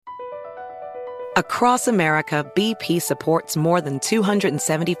Across America, BP supports more than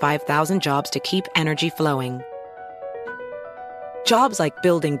 275,000 jobs to keep energy flowing. Jobs like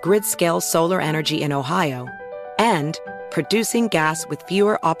building grid-scale solar energy in Ohio and producing gas with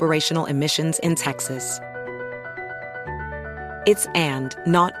fewer operational emissions in Texas. It's and,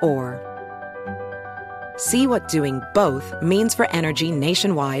 not or. See what doing both means for energy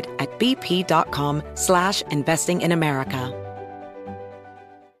nationwide at bp.com/investing in America.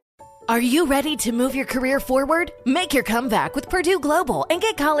 Are you ready to move your career forward? Make your comeback with Purdue Global and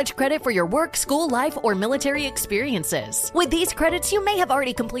get college credit for your work, school, life, or military experiences. With these credits, you may have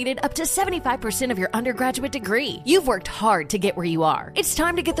already completed up to 75% of your undergraduate degree. You've worked hard to get where you are. It's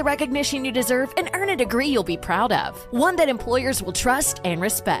time to get the recognition you deserve and earn a degree you'll be proud of. One that employers will trust and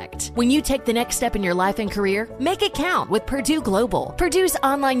respect. When you take the next step in your life and career, make it count with Purdue Global, Purdue's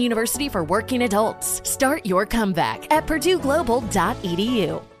online university for working adults. Start your comeback at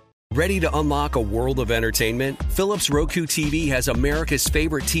purdueglobal.edu. Ready to unlock a world of entertainment? Philips Roku TV has America's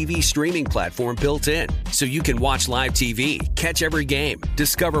favorite TV streaming platform built in, so you can watch live TV, catch every game,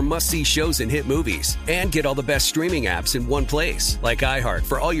 discover must-see shows and hit movies, and get all the best streaming apps in one place, like iHeart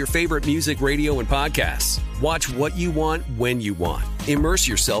for all your favorite music, radio, and podcasts. Watch what you want, when you want. Immerse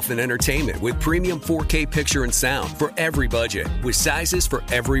yourself in entertainment with premium 4K picture and sound for every budget, with sizes for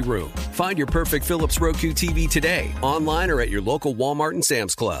every room. Find your perfect Philips Roku TV today, online or at your local Walmart and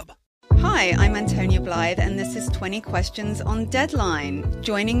Sam's Club. Hi, I'm Antonia Blythe, and this is 20 Questions on Deadline.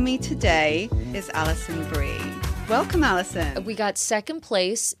 Joining me today is Alison Brie. Welcome, Alison. We got second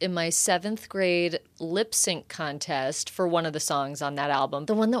place in my 7th grade lip sync contest for one of the songs on that album.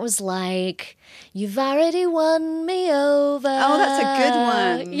 The one that was like, "You've already won me over." Oh, that's a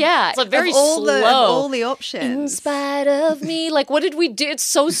good one. Yeah. It's very slow. Of all the options. In spite of me. Like, what did we do? It's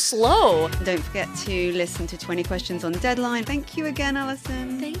so slow. Don't forget to listen to 20 Questions on Deadline. Thank you again,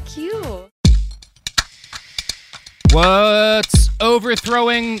 Alison. Thank you. What's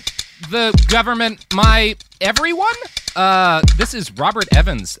overthrowing the government, my everyone? This is Robert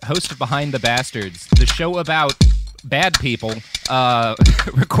Evans, host of Behind the Bastards, the show about bad people,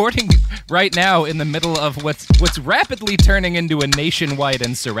 recording right now in the middle of what's rapidly turning into a nationwide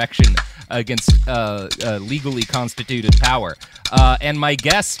insurrection against legally constituted power. And my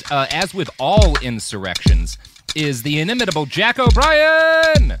guest, as with all insurrections, is the inimitable Jack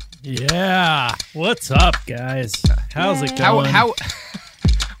O'Brien! Yeah, what's up, guys? How's it going? How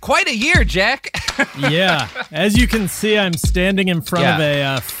quite a year, Jack. Yeah, as you can see, I'm standing in front of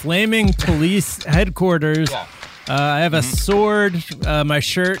a flaming police headquarters. Yeah. I have a sword. My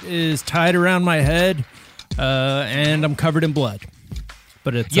shirt is tied around my head, and I'm covered in blood.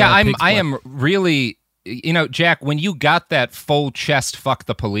 But it's I am really. You know, Jack, when you got that full chest "fuck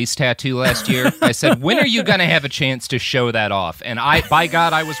the police" tattoo last year, I said, when are you going to have a chance to show that off? And by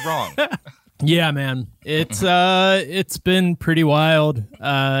God, I was wrong. Yeah, man. It's been pretty wild.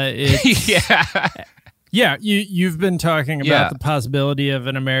 Yeah, you've been talking about the possibility of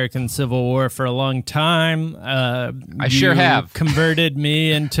an American Civil War for a long time. I sure have. Converted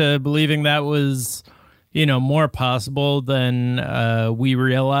me into believing that was, more possible than we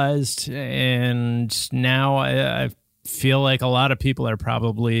realized. And now I feel like a lot of people are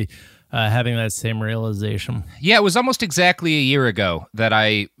probably having that same realization. Yeah, it was almost exactly a year ago that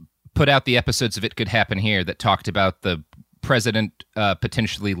I put out the episodes of It Could Happen Here that talked about the president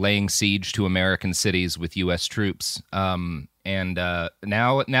potentially laying siege to American cities with U.S. troops. And now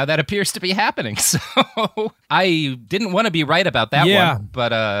that appears to be happening. So I didn't want to be right about that one.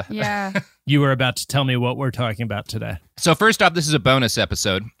 But yeah. You were about to tell me what we're talking about today. So first off, this is a bonus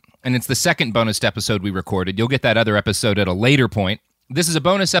episode, and it's the second bonus episode we recorded. You'll get that other episode at a later point. This is a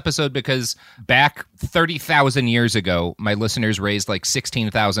bonus episode because back 30,000 years ago, my listeners raised like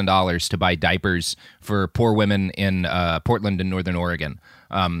 $16,000 to buy diapers for poor women in Portland and Northern Oregon.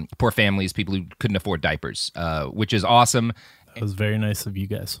 Poor families, people who couldn't afford diapers, which is awesome. That was very nice of you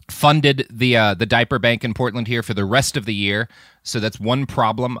guys. Funded the diaper bank in Portland here for the rest of the year. So that's one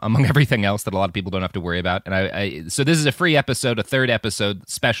problem among everything else that a lot of people don't have to worry about. And so this is a free episode, a third episode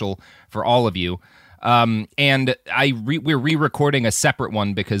special for all of you. And we're re-recording a separate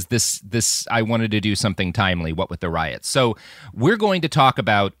one because this I wanted to do something timely, what with the riots. So we're going to talk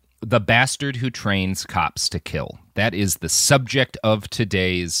about the bastard who trains cops to kill. That is the subject of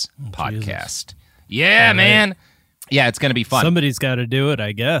today's podcast. Jesus. Yeah, man. Yeah, it's going to be fun. Somebody's got to do it,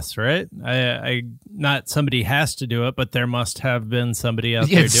 I guess, right? I not somebody has to do it, but there must have been somebody out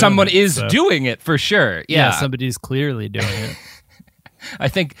there doing someone it. Someone is doing it for sure. Yeah, somebody's clearly doing it. I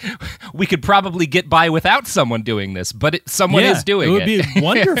think we could probably get by without someone doing this, but someone is doing it. It would be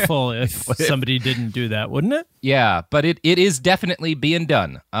wonderful if somebody didn't do that, wouldn't it? Yeah, but it is definitely being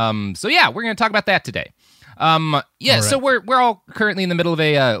done. So yeah, we're going to talk about that today. Right. So we're all currently in the middle of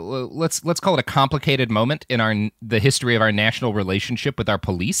a let's call it a complicated moment in the history of our national relationship with our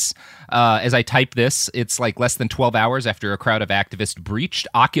police. As I type this, it's like less than 12 hours after a crowd of activists breached,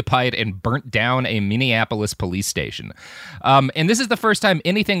 occupied, and burnt down a Minneapolis police station. And this is the first time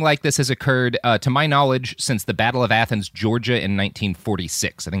anything like this has occurred, to my knowledge, since the Battle of Athens, Georgia, in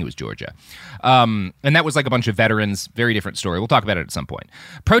 1946. I think it was Georgia. And that was like a bunch of veterans. Very different story. We'll talk about it at some point.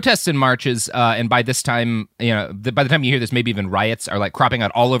 Protests and marches, and by this time, by the time you hear this, maybe even riots are like cropping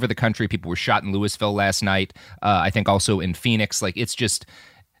out all over the country. People were shot in Louisville last night. I think also in Phoenix. Like, it's just,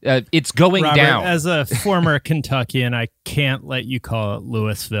 it's going Robert, down. As a former Kentuckian, I can't let you call it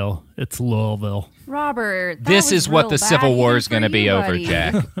Louisville. It's Louisville. Robert, this is what the Civil War is going to be over,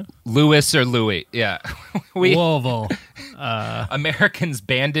 Jack. Louis or Louis. Yeah. Louisville. Americans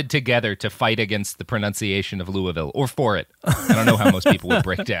banded together to fight against the pronunciation of Louisville, or for it. I don't know how most people would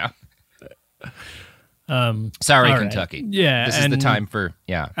break down. Sorry, Kentucky. Right. Yeah, this is the time for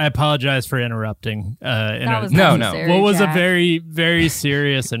I apologize for interrupting. That was no. necessary, What was Jack. a very, very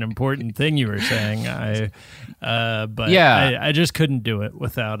serious and important thing you were saying. I just couldn't do it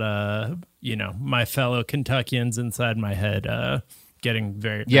without my fellow Kentuckians inside my head getting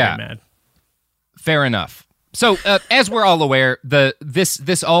very, very mad. Fair enough. So, as we're all aware,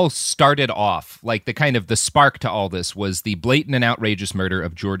 this all started off, like the spark to all this was the blatant and outrageous murder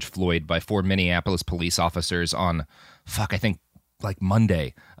of George Floyd by 4 Minneapolis police officers on, I think, like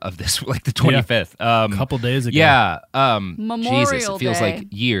Monday of this, like the 25th. A couple days ago. Yeah. Memorial Jesus, it feels Day. like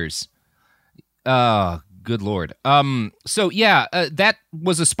years. Good Lord. That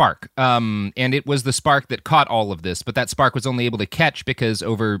was a spark. And it was the spark that caught all of this, but that spark was only able to catch because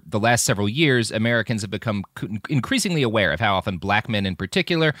over the last several years, Americans have become increasingly aware of how often black men in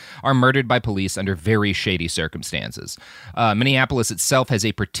particular are murdered by police under very shady circumstances. Minneapolis itself has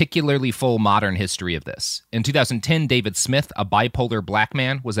a particularly full modern history of this. In 2010, David Smith, a bipolar black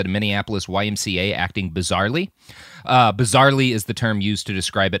man, was at a Minneapolis YMCA acting bizarrely. Bizarrely is the term used to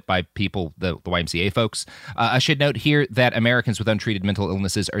describe it by people, the YMCA folks. I should note here that Americans with untreated mental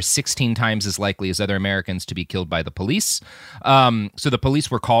illnesses are 16 times as likely as other Americans to be killed by the police. So the police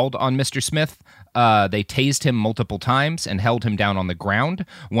were called on Mr. Smith. They tased him multiple times and held him down on the ground.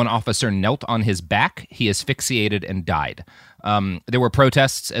 One officer knelt on his back. He asphyxiated and died. There were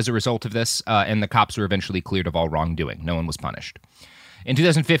protests as a result of this, and the cops were eventually cleared of all wrongdoing. No one was punished. In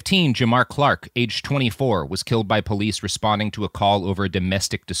 2015, Jamar Clark, age 24, was killed by police responding to a call over a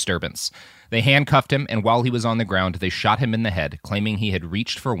domestic disturbance. They handcuffed him, and while he was on the ground, they shot him in the head, claiming he had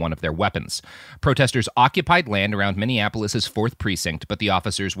reached for one of their weapons. Protesters occupied land around Minneapolis's 4th Precinct, but the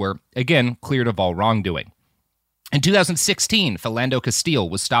officers were, again, cleared of all wrongdoing. In 2016, Philando Castile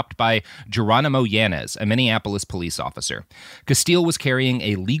was stopped by Geronimo Yanez, a Minneapolis police officer. Castile was carrying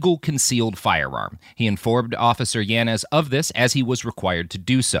a legal concealed firearm. He informed Officer Yanez of this as he was required to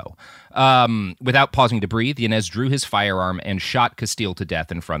do so. Without pausing to breathe, Yanez drew his firearm and shot Castile to death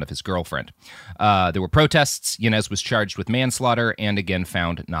in front of his girlfriend. There were protests. Yanez was charged with manslaughter and again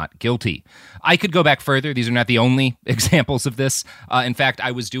found not guilty. I could go back further. These are not the only examples of this. In fact,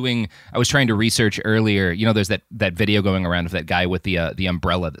 I was trying to research earlier. There's that video going around of that guy with the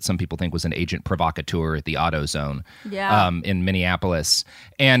umbrella that some people think was an agent provocateur at the AutoZone in Minneapolis.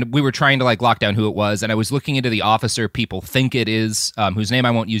 And we were trying to lock down who it was. And I was looking into the officer people think it is, whose name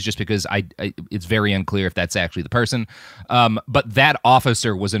I won't use just because it's very unclear if that's actually the person. But that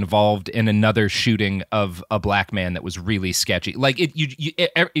officer was involved in another shooting of a black man that was really sketchy.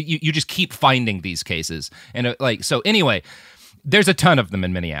 You just keep finding these cases. And so anyway, there's a ton of them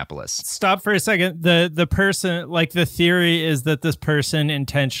in Minneapolis. Stop for a second. The person, the theory is that this person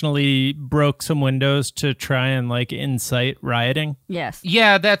intentionally broke some windows to try and incite rioting. Yes.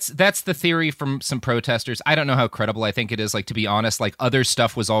 Yeah, that's the theory from some protesters. I don't know how credible I think it is. To be honest, other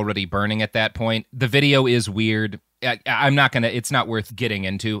stuff was already burning at that point. The video is weird. I'm not gonna. It's not worth getting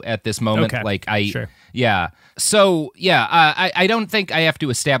into at this moment. Okay. Sure. Yeah. So yeah, I don't think I have to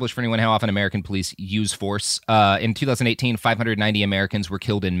establish for anyone how often American police use force. In 2018, 590 Americans were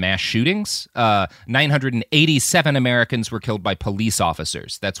killed in mass shootings. 987 Americans were killed by police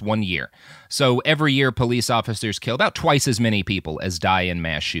officers. That's 1 year. So every year, police officers kill about twice as many people as die in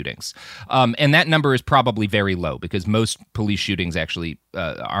mass shootings. And that number is probably very low because most police shootings actually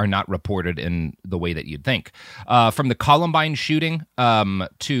are not reported in the way that you'd think. From the Columbine shooting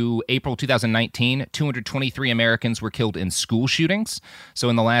to April 2019, 223 Americans were killed in school shootings. So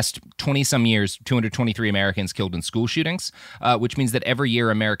in the last 20-some years, 223 Americans killed in school shootings, which means that every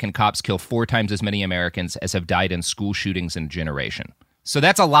year American cops kill 4 times as many Americans as have died in school shootings in a generation. So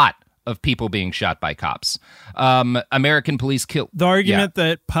that's a lot of people being shot by cops. American police kill. The argument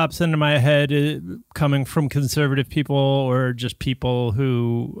that pops into my head coming from conservative people or just people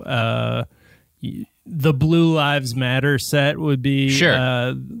who the Blue Lives Matter set would be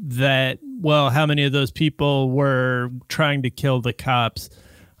that, well, how many of those people were trying to kill the cops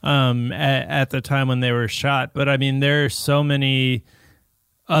at the time when they were shot? But I mean, there are so many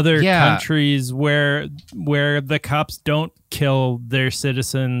other countries where the cops don't kill their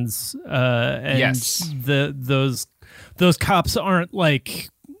citizens, and those cops aren't like,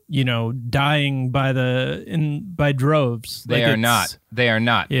 you know, dying by droves. They are not. They are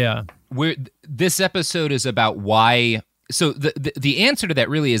not. Yeah. This episode is about why. So the answer to that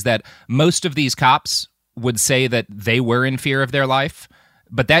really is that most of these cops would say that they were in fear of their life,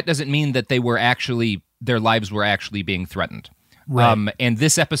 but that doesn't mean that their lives were actually being threatened. Right. And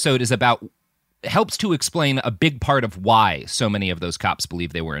this episode is helps to explain a big part of why so many of those cops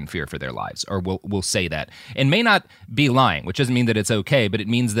believe they were in fear for their lives, or will say that, and may not be lying, which doesn't mean that it's okay, but it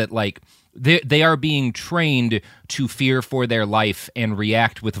means that like they are being trained to fear for their life and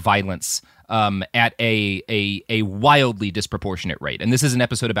react with violence at a wildly disproportionate rate. And this is an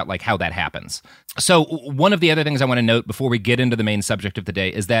episode about like how that happens. So one of the other things I want to note before we get into the main subject of the day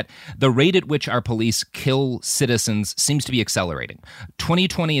is that the rate at which our police kill citizens seems to be accelerating.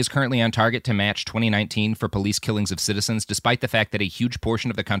 2020 is currently on target to match 2019 for police killings of citizens, despite the fact that a huge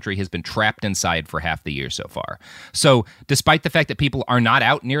portion of the country has been trapped inside for half the year so far. So despite the fact that people are not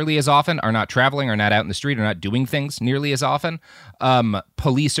out nearly as often, are not traveling, are not out in the street, are not doing things nearly as often,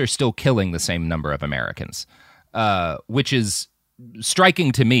 police are still killing the same number of Americans, which is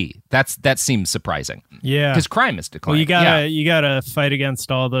striking to me. That seems surprising. Yeah, because crime is declining. Well, you gotta fight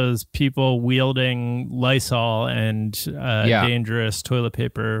against all those people wielding Lysol and dangerous toilet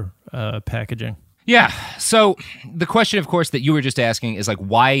paper packaging. Yeah. So the question, of course, that you were just asking is like,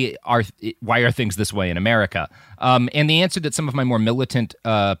 why are things this way in America? And the answer that some of my more militant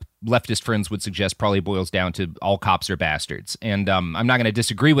leftist friends would suggest probably boils down to all cops are bastards. And I'm not going to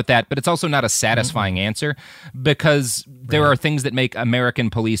disagree with that, but it's also not a satisfying answer, because there are things that make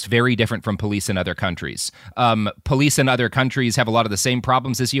American police very different from police in other countries. Police in other countries have a lot of the same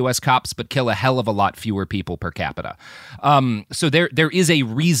problems as U.S. cops, but kill a hell of a lot fewer people per capita. So there is a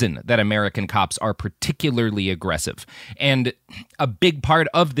reason that American cops are particularly aggressive. And a big part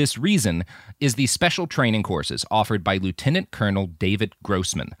of this reason is the special training courses offered by Lieutenant Colonel David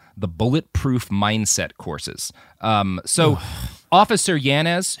Grossman, the Bulletproof Mindset courses. Officer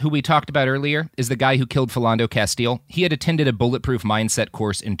Yanez, who we talked about earlier, is the guy who killed Philando Castile. He had attended a Bulletproof Mindset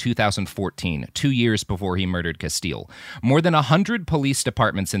course in 2014, 2 years before he murdered Castile. More than 100 police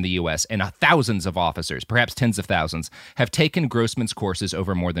departments in the U.S. and thousands of officers, perhaps tens of thousands, have taken Grossman's courses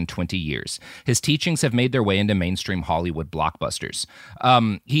over more than 20 years. His teachings have made their way into mainstream Hollywood blockbusters.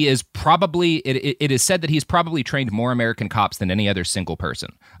 He is probably, it is said that he's probably trained more American cops than any other single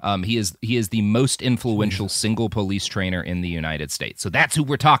person. He is the most influential single police trainer in the United States. So that's who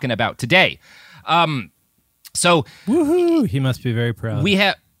we're talking about today. Woohoo! He must be very proud.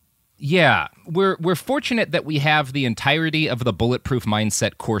 We're fortunate that we have the entirety of the Bulletproof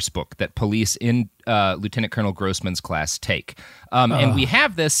Mindset course book that police in Lieutenant Colonel Grossman's class take. And we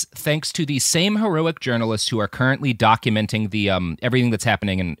have this thanks to the same heroic journalists who are currently documenting the everything that's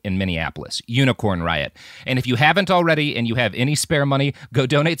happening in Minneapolis, Unicorn Riot. And if you haven't already and you have any spare money, go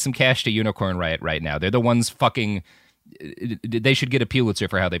donate some cash to Unicorn Riot right now. They're the ones they should get a Pulitzer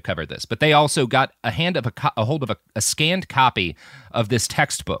for how they've covered this. But they also got a hold of a scanned copy of this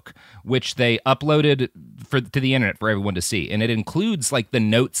textbook, which they uploaded to the internet for everyone to see. And it includes like the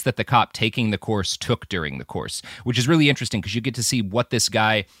notes that the cop taking the course took during the course, which is really interesting because you get to see what this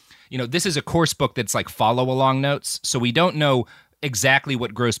guy, this is a course book that's like follow along notes. So we don't know exactly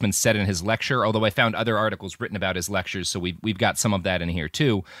what Grossman said in his lecture, although I found other articles written about his lectures, so we've got some of that in here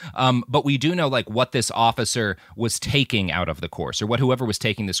too. But we do know like what this officer was taking out of the course, or what whoever was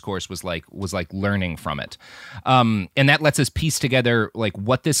taking this course was like learning from it. And that lets us piece together like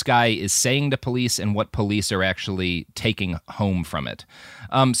what this guy is saying to police and what police are actually taking home from it.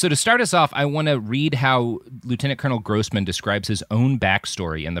 So to start us off, I want to read how Lieutenant Colonel Grossman describes his own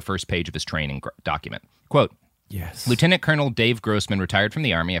backstory in the first page of his training document. Quote, Yes. Lieutenant Colonel Dave Grossman retired from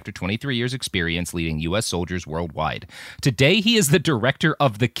the Army after 23 years' experience leading U.S. soldiers worldwide. Today, he is the director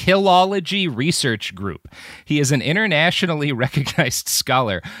of the Killology Research Group. He is an internationally recognized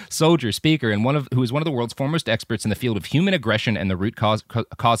scholar, soldier, speaker, and who is one of the world's foremost experts in the field of human aggression and the root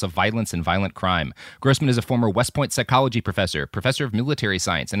cause of violence and violent crime. Grossman is a former West Point psychology professor of military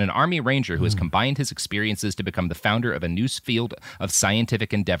science, and an Army Ranger who has combined his experiences to become the founder of a new field of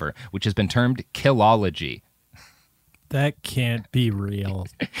scientific endeavor, which has been termed Killology. That can't be real,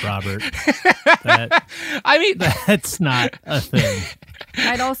 Robert. That's not a thing.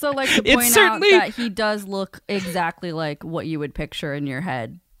 I'd also like to point out that he does look exactly like what you would picture in your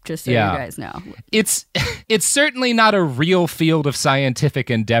head, just so you guys know. It's certainly not a real field of scientific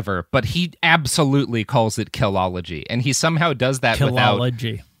endeavor, but he absolutely calls it Killology, and he somehow does that without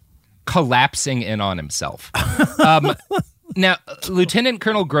collapsing in on himself. Now, Lieutenant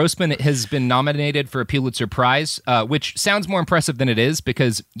Colonel Grossman has been nominated for a Pulitzer Prize, which sounds more impressive than it is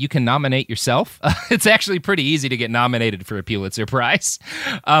because you can nominate yourself. It's actually pretty easy to get nominated for a Pulitzer Prize.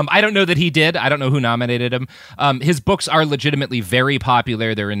 I don't know that he did. I don't know who nominated him. His books are legitimately very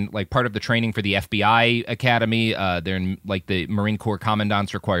popular. They're in part of the training for the FBI Academy. They're in the Marine Corps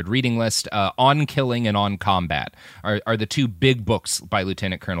Commandant's required reading list. On Killing and On Combat are the two big books by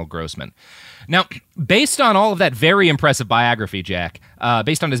Lieutenant Colonel Grossman. Now, based on all of that very impressive biography, Jack,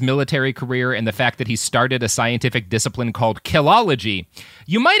 based on his military career and the fact that he started a scientific discipline called Killology,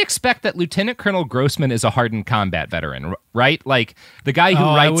 you might expect that Lieutenant Colonel Grossman is a hardened combat veteran, right? Like the guy who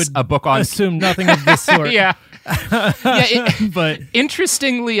writes a book on... assume nothing of this sort. Yeah. But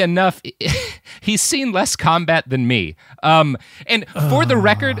interestingly enough, he's seen less combat than me. And for the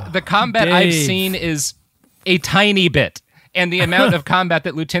record, the combat I've seen is a tiny bit. And the amount of combat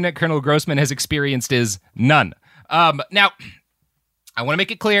that Lieutenant Colonel Grossman has experienced is none. Now, I want to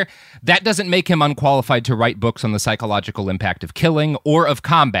make it clear, that doesn't make him unqualified to write books on the psychological impact of killing or of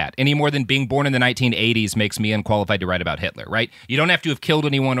combat, any more than being born in the 1980s makes me unqualified to write about Hitler, right? You don't have to have killed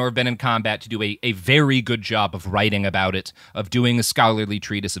anyone or have been in combat to do a very good job of writing about it, of doing a scholarly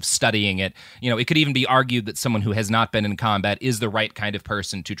treatise, of studying it. It could even be argued that someone who has not been in combat is the right kind of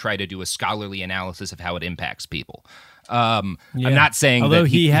person to try to do a scholarly analysis of how it impacts people. I'm not saying although that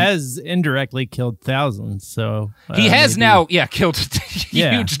he has indirectly killed thousands, so he has now killed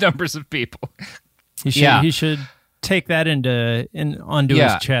huge numbers of people. He should take that onto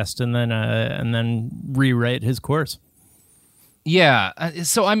his chest and then rewrite his course.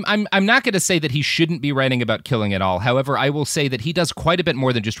 So I'm not going to say that he shouldn't be writing about killing at all. However, I will say that he does quite a bit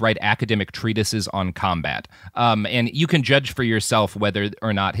more than just write academic treatises on combat. And you can judge for yourself whether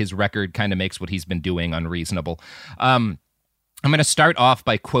or not his record kind of makes what he's been doing unreasonable. I'm going to start off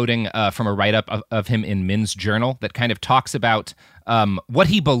by quoting from a write-up of him in Min's Journal that kind of talks about what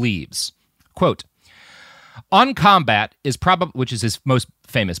he believes. Quote, On Combat which is his most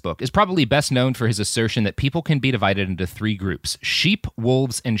famous book, is probably best known for his assertion that people can be divided into three groups: sheep,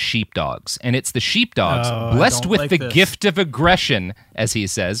 wolves, and sheepdogs. And it's the sheepdogs, blessed with the gift of aggression, as he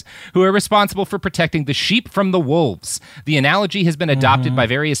says, who are responsible for protecting the sheep from the wolves. The analogy has been adopted by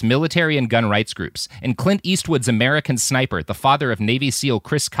various military and gun rights groups. And Clint Eastwood's American Sniper, the father of Navy SEAL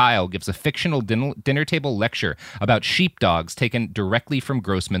Chris Kyle, gives a fictional dinner table lecture about sheepdogs taken directly from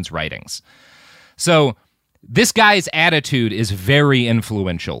Grossman's writings. So this guy's attitude is very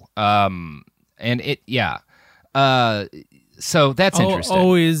influential. So that's interesting.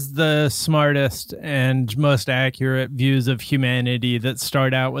 Always the smartest and most accurate views of humanity that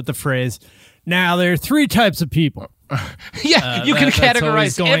start out with the phrase, now there are three types of people. You can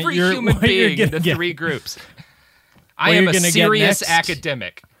categorize every human being into three groups. I am a serious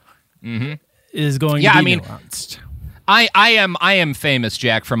academic. Mm-hmm. Is going to be nuanced. I am famous,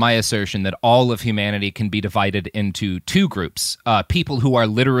 Jack, for my assertion that all of humanity can be divided into two groups: people who are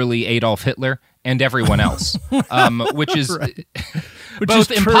literally Adolf Hitler and everyone else, which is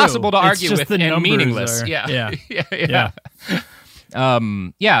both impossible to argue with and meaningless.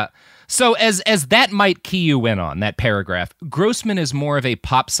 So as that might key you in on, that paragraph, Grossman is more of a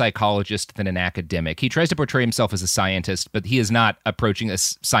pop psychologist than an academic. He tries to portray himself as a scientist, but he is not approaching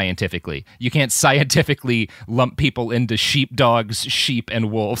this scientifically. You can't scientifically lump people into sheepdogs, sheep,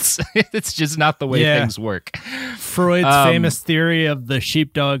 and wolves. It's just not the way things work. Freud's famous theory of the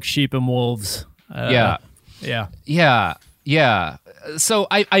sheepdog, sheep, and wolves. So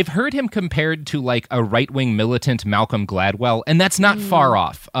I've heard him compared to like a right-wing militant Malcolm Gladwell, and that's not far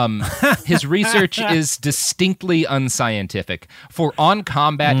off. His research is distinctly unscientific. For On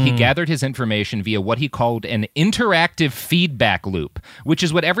Combat, he gathered his information via what he called an interactive feedback loop, which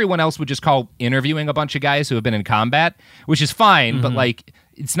is what everyone else would just call interviewing a bunch of guys who have been in combat, which is fine, but like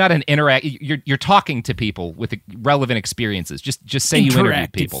It's not an interact. You're talking to people with relevant experiences. Just say you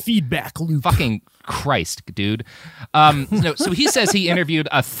interviewed people. Feedback loop. Fucking Christ, dude. No, so he says he interviewed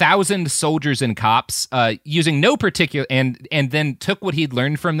 1,000 soldiers and cops using no particular and then took what he'd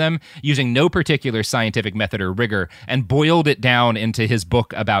learned from them using no particular scientific method or rigor and boiled it down into his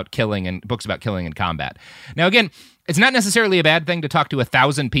books about killing and combat. Now, again, it's not necessarily a bad thing to talk to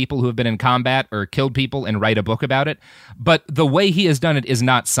 1,000 people who have been in combat or killed people and write a book about it, but the way he has done it is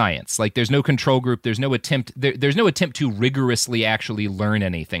not science. Like, there's no control group, there's no attempt to rigorously actually learn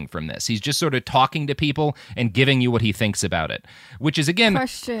anything from this. He's just sort of talking to people and giving you what he thinks about it, which is, again,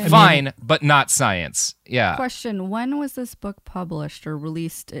 fine, but not science. Yeah. Question: when was this book published or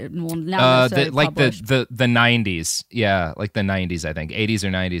released? Well, not necessarily published. the 90s. Yeah, like the 90s, I think. 80s or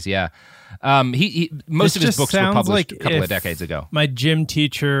 90s, yeah. Most of his books were published a couple of decades ago. My gym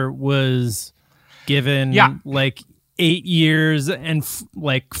teacher was given like 8 years and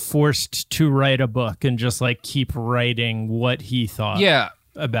forced to write a book and just like keep writing what he thought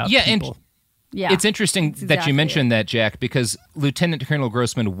about people. Yeah, it's interesting that you mentioned that, Jack, because Lieutenant Colonel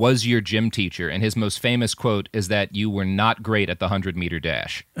Grossman was your gym teacher, and his most famous quote is that you were not great at the 100-meter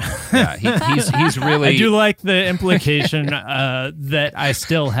dash. Yeah, he's really... I do like the implication that I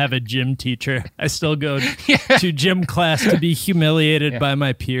still have a gym teacher. I still go to gym class to be humiliated by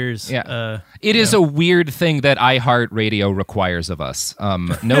my peers. Yeah. It is a weird thing that iHeartRadio requires of us.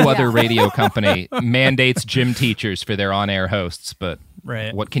 No other radio company mandates gym teachers for their on-air hosts, but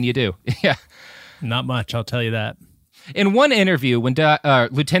what can you do? Yeah. Not much, I'll tell you that. In one interview, when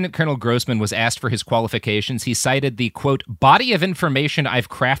Lieutenant Colonel Grossman was asked for his qualifications, he cited the, quote, body of information I've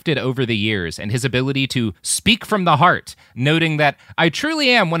crafted over the years and his ability to speak from the heart, noting that I truly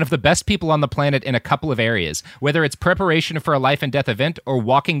am one of the best people on the planet in a couple of areas. Whether it's preparation for a life and death event or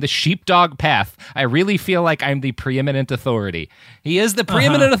walking the sheepdog path, I really feel like I'm the preeminent authority. He is the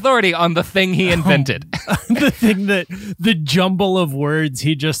preeminent authority on the thing he invented. The thing that the jumble of words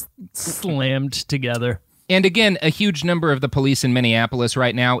he just slammed together. And again, a huge number of the police in Minneapolis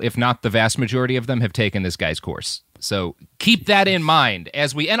right now, if not the vast majority of them, have taken this guy's course. So keep that in mind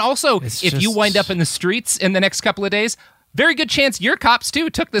as we... And also, if you wind up in the streets in the next couple of days, very good chance your cops, too,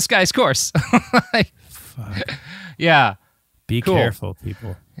 took this guy's course. Fuck. Yeah. Be careful,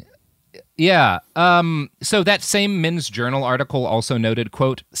 people. Yeah. So that same Men's Journal article also noted,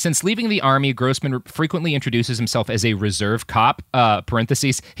 quote, since leaving the Army, Grossman frequently introduces himself as a reserve cop,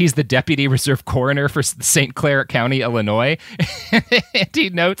 parentheses, he's the deputy reserve coroner for St. Clair County, Illinois. And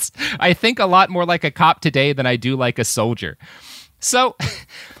he notes, I think a lot more like a cop today than I do like a soldier. So...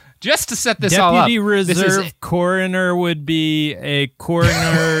 Just to set this all up, Deputy Reserve Coroner would be a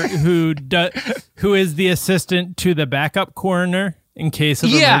coroner who is the assistant to the backup coroner in case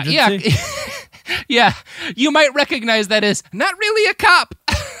of emergency. Yeah. You might recognize that as not really a cop.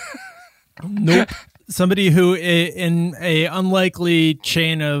 Nope. Somebody who, in a unlikely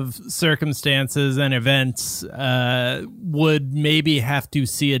chain of circumstances and events, would maybe have to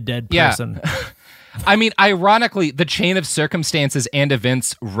see a dead person. Yeah. I mean, ironically, the chain of circumstances and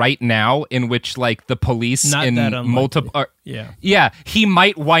events right now in which, like, the police Not in multiple... he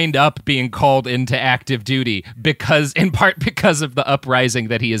might wind up being called into active duty in part because of the uprising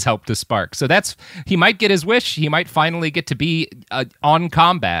that he has helped to spark. So he might get his wish. He might finally get to be on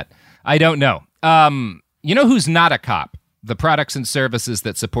combat. I don't know. You know who's not a cop? The products and services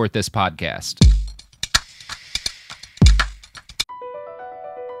that support this podcast.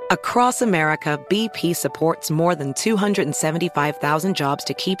 Across America, BP supports more than 275,000 jobs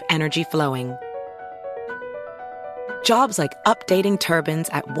to keep energy flowing. Jobs like updating turbines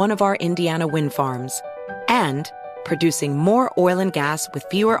at one of our Indiana wind farms and producing more oil and gas with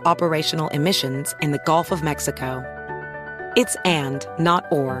fewer operational emissions in the Gulf of Mexico. It's and, not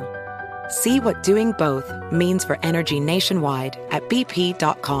or. See what doing both means for energy nationwide at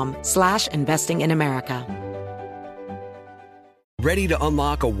bp.com/investing in America. Ready to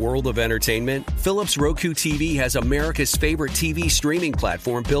unlock a world of entertainment? Philips Roku TV has America's favorite TV streaming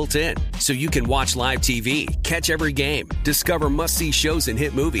platform built in. So you can watch live TV, catch every game, discover must-see shows and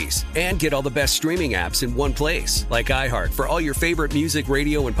hit movies, and get all the best streaming apps in one place. Like iHeart for all your favorite music,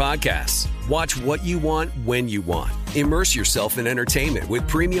 radio, and podcasts. Watch what you want, when you want. Immerse yourself in entertainment with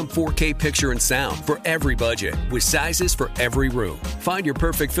premium 4K picture and sound for every budget, with sizes for every room. Find your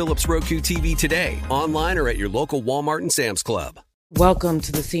perfect Philips Roku TV today, online or at your local Walmart and Sam's Club. Welcome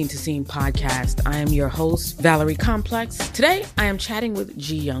to the Scene to Scene podcast. I am your host, Valerie Complex. Today, I am chatting with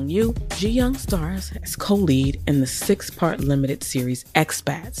Ji Young Yu. Ji Young stars as co-lead in the 6-part limited series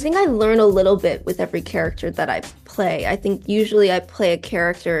Expats. I think I learn a little bit with every character that I play. I think usually I play a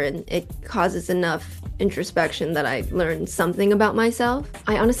character and it causes enough introspection that I learned something about myself.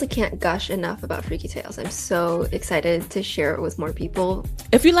 I honestly can't gush enough about Freaky Tales. I'm so excited to share it with more people.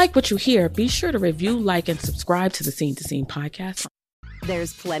 If you like what you hear, be sure to review, like, and subscribe to the Scene to Scene podcast.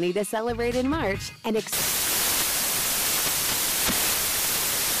 There's plenty to celebrate in March and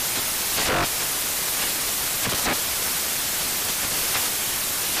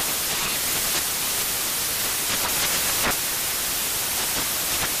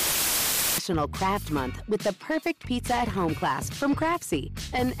National Craft Month with the perfect pizza at home class from Craftsy.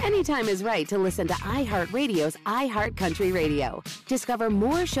 And anytime is right to listen to iHeartRadio's iHeartCountry Radio. Discover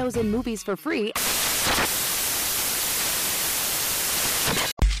more shows and movies for free.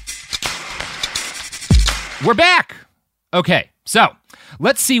 We're back. Okay, so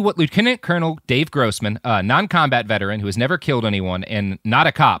let's see what Lieutenant Colonel Dave Grossman, a non-combat veteran who has never killed anyone and not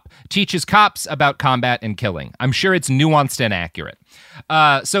a cop, teaches cops about combat and killing. I'm sure it's nuanced and accurate.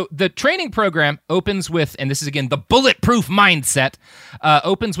 So the training program opens with, and this is again the bulletproof mindset,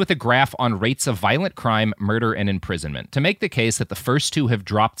 opens with a graph on rates of violent crime, murder, and imprisonment to make the case that the first two have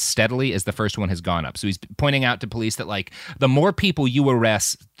dropped steadily as the first one has gone up. So he's pointing out to police that, like, the more people you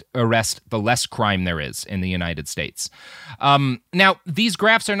arrest, the less crime there is in the United States. Now, these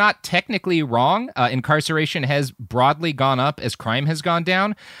graphs are not technically wrong. Incarceration has broadly gone up as crime has gone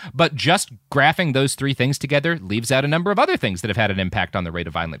down, but just graphing those three things together leaves out a number of other things that have had an impact on the rate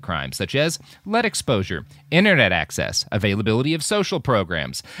of violent crime, such as lead exposure, internet access, availability of social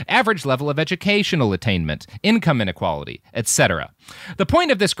programs, average level of educational attainment, income inequality, etc. The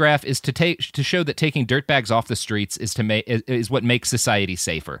point of this graph is to show that taking dirtbags off the streets is what makes society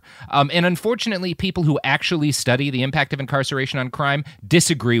safer. And unfortunately, people who actually study the impact of incarceration on crime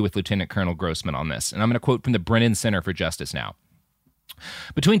disagree with Lieutenant Colonel Grossman on this. And I'm going to quote from the Brennan Center for Justice now.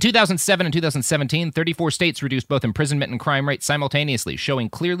 Between 2007 and 2017, 34 states reduced both imprisonment and crime rates simultaneously, showing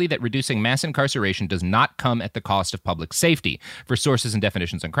clearly that reducing mass incarceration does not come at the cost of public safety. For sources and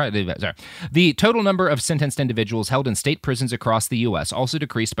definitions on crime, the total number of sentenced individuals held in state prisons across the U.S. also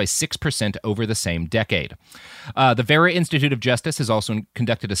decreased by 6% over the same decade. The Vera Institute of Justice has also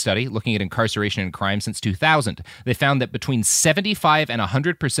conducted a study looking at incarceration and crime since 2000. They found that between 75 and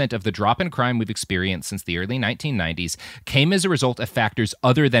 100% of the drop in crime we've experienced since the early 1990s came as a result of factors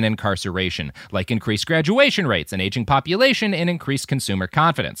other than incarceration, like increased graduation rates, an aging population, and increased consumer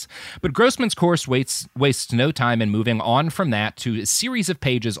confidence. But Grossman's course wastes no time in moving on from that to a series of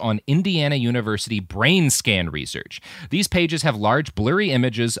pages on Indiana University brain scan research. These pages have large, blurry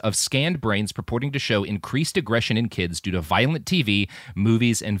images of scanned brains purporting to show increased aggression in kids due to violent TV,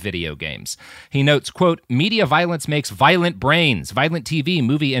 movies, and video games. He notes, quote, media violence makes violent brains. Violent TV,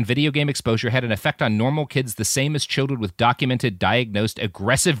 movie, and video game exposure had an effect on normal kids the same as children with documented diagnosed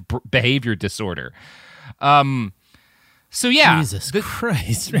aggressive behavior disorder. So yeah, Jesus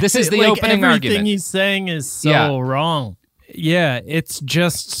Christ! This is the opening argument. Everything he's saying is so wrong. Yeah, it's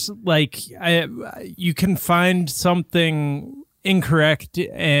just like you can find something incorrect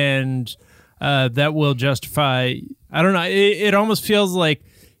and that will justify. I don't know. It almost feels like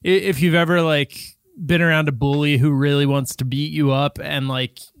if you've ever been around a bully who really wants to beat you up and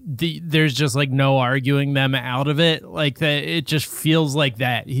there's just no arguing them out of it, that. It just feels like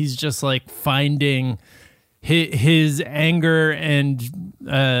that. He's just finding his anger and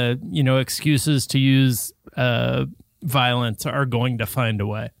excuses to use violence are going to find a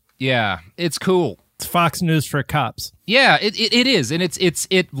way. Yeah, it's cool. It's Fox News for cops. Yeah, it is, and it's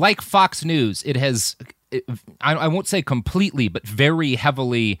like Fox News. It has I won't say completely, but very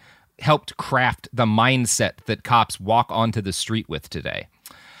heavily helped craft the mindset that cops walk onto the street with today.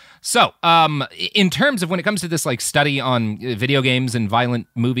 So, in terms of when it comes to this study on video games and violent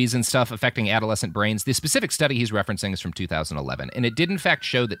movies and stuff affecting adolescent brains, the specific study he's referencing is from 2011, and it did in fact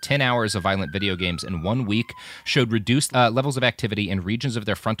show that 10 hours of violent video games in 1 week showed reduced levels of activity in regions of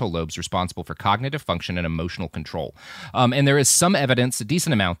their frontal lobes responsible for cognitive function and emotional control. And there is some evidence, a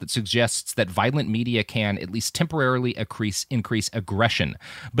decent amount, that suggests that violent media can at least temporarily increase aggression.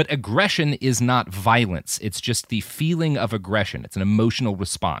 But aggression is not violence. It's just the feeling of aggression. It's an emotional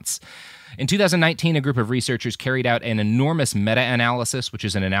response. In 2019, a group of researchers carried out an enormous meta-analysis, which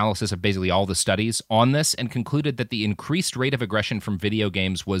is an analysis of basically all the studies on this, and concluded that the increased rate of aggression from video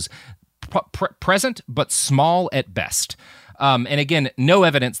games was present but small at best. And again, no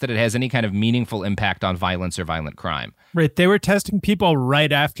evidence that it has any kind of meaningful impact on violence or violent crime. Right, they were testing people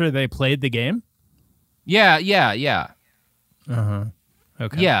right after they played the game? Yeah. Uh-huh.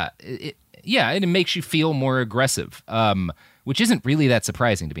 Okay. Yeah, and it makes you feel more aggressive. Which isn't really that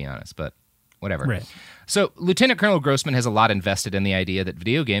surprising, to be honest, but whatever. Right. So Lieutenant Colonel Grossman has a lot invested in the idea that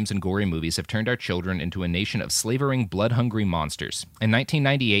video games and gory movies have turned our children into a nation of slavering, blood-hungry monsters. In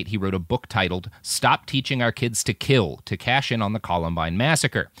 1998, he wrote a book titled Stop Teaching Our Kids to Kill to cash in on the Columbine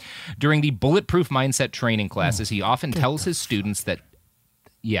Massacre. During the Bulletproof Mindset training classes, he often tells his students that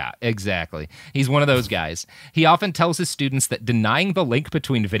yeah, exactly. He's one of those guys. He often tells his students that denying the link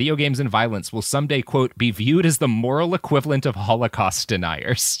between video games and violence will someday, quote, be viewed as the moral equivalent of Holocaust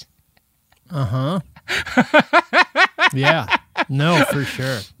deniers. Uh-huh. Yeah. No, for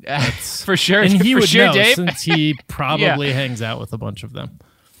sure. For sure. And he for would sure, know, Dave. since he probably hangs out with a bunch of them.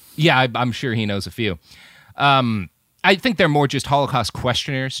 Yeah, I'm sure he knows a few. I think they're more just Holocaust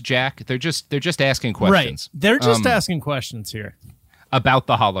questioners, Jack. They're just asking questions. Right. They're just asking questions here. About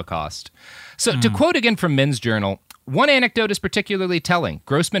the Holocaust. So to quote again from Men's Journal, one anecdote is particularly telling.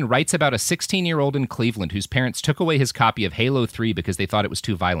 Grossman writes about a 16-year-old in Cleveland whose parents took away his copy of Halo 3 because they thought it was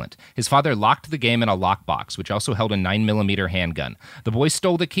too violent. His father locked the game in a lockbox, which also held a 9mm handgun. The boy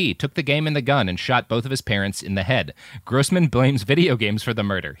stole the key, took the game and the gun, and shot both of his parents in the head. Grossman blames video games for the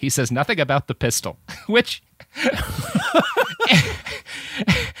murder. He says nothing about the pistol, which...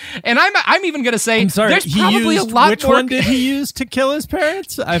 And I'm even going to say, there's probably a lot which more... Which one did he use to kill his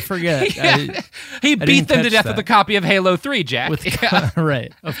parents? I forget. Yeah. He beat them to death with a copy of Halo 3, Jack.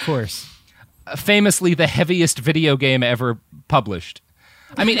 Right, of course. Famously the heaviest video game ever published.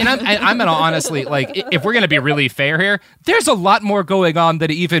 I mean, and I'm going to honestly, like, if we're going to be really fair here, there's a lot more going on than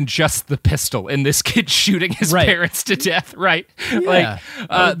even just the pistol in this kid shooting his parents to death, right? Yeah. Like,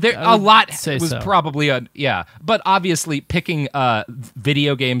 a lot was so. probably, but obviously picking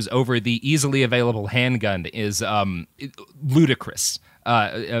video games over the easily available handgun is ludicrous,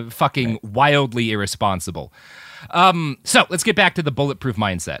 fucking wildly irresponsible. So let's get back to the bulletproof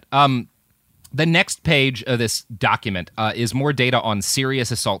mindset. The next page of this document is more data on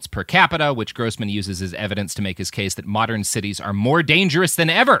serious assaults per capita, which Grossman uses as evidence to make his case that modern cities are more dangerous than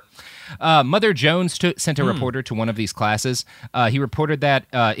ever. Mother Jones sent a reporter to one of these classes. He reported that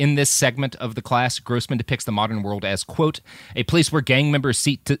in this segment of the class, Grossman depicts the modern world as, quote, a place where gang members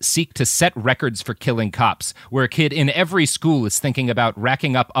seek to set records for killing cops, where a kid in every school is thinking about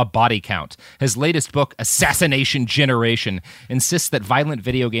racking up a body count. His latest book, Assassination Generation, insists that violent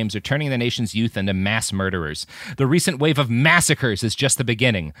video games are turning the nation's youth into mass murderers. The recent wave of massacres is just the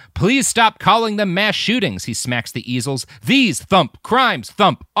beginning. Please stop calling them mass shootings, he smacks the easels. These thump, crimes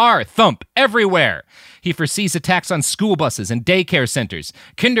thump, are thump everywhere. He foresees attacks on school buses and daycare centers.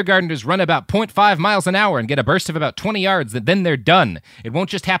 Kindergartners run about 0.5 miles an hour and get a burst of about 20 yards, and then they're done. It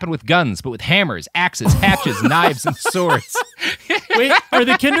won't just happen with guns, but with hammers, axes, hatchets, knives, and swords. Wait, are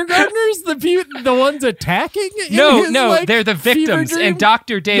the kindergartners the ones attacking? No, they're the victims. And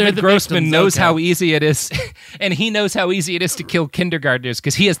Dr. David Grossman knows how easy it is, and he knows how easy it is to kill kindergartners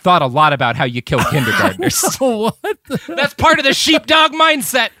because he has thought a lot about how you kill kindergartners. What? That's part of the sheepdog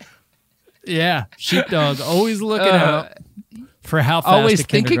mindset. Yeah, sheepdog, always looking out for how fast always a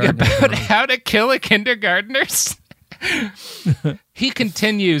thinking kindergartner about how to kill a kindergartners. He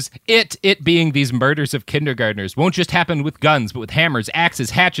continues, it being these murders of kindergartners won't just happen with guns, but with hammers,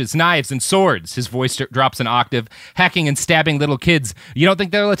 axes, hatchets, knives, and swords. His voice drops an octave. Hacking and stabbing little kids. You don't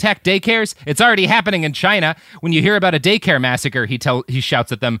think they'll attack daycares? It's already happening in China. When you hear about a daycare massacre, he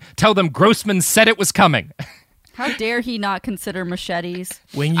shouts at them, tell them Grossman said it was coming. How dare he not consider machetes?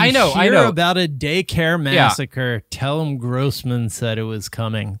 When you hear about a daycare massacre, tell him Grossman said it was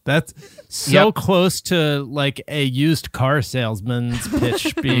coming. That's so close to like a used car salesman's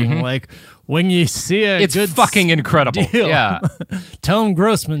pitch being like, when you see it's good fucking incredible. Deal, yeah. Tell him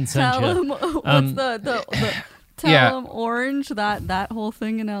Grossman sent tell you. Him, tell him Orange, that whole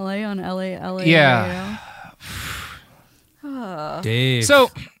thing in LA on LA. Yeah. Dave. So...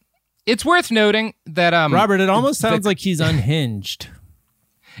 it's worth noting that Robert, it almost sounds like he's unhinged.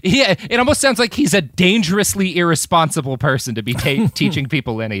 Yeah, it almost sounds like he's a dangerously irresponsible person to be teaching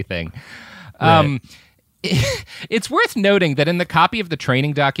people anything. Right. It's worth noting that in the copy of the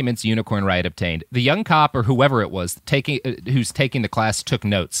training documents Unicorn Riot obtained, the young cop or whoever it was who's taking the class took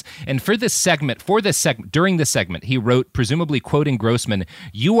notes. And during this segment, he wrote, presumably quoting Grossman,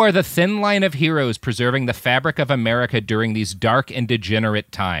 "You are the thin line of heroes preserving the fabric of America during these dark and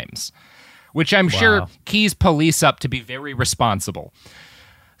degenerate times," which I'm sure keys police up to be very responsible.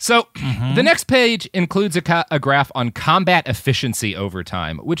 So the next page includes a graph on combat efficiency over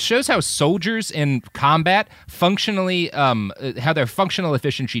time, which shows how soldiers in combat functionally, how their functional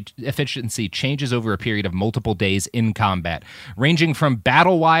efficiency changes over a period of multiple days in combat, ranging from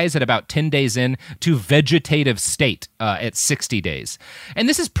battle-wise at about 10 days in to vegetative state at 60 days. And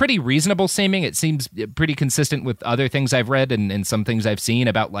this is pretty reasonable seeming. It seems pretty consistent with other things I've read and some things I've seen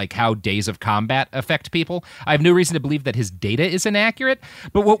about like how days of combat affect people. I have no reason to believe that his data is inaccurate,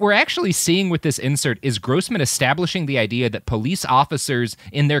 but what we're actually seeing with this insert is Grossman establishing the idea that police officers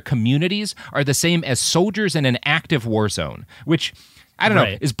in their communities are the same as soldiers in an active war zone, which, I don't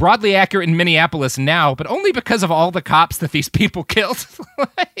know, is broadly accurate in Minneapolis now, but only because of all the cops that these people killed.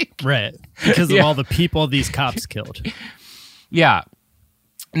 Because of all the people these cops killed. Yeah.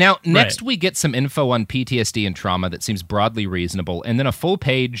 Now, next we get some info on PTSD and trauma that seems broadly reasonable, and then a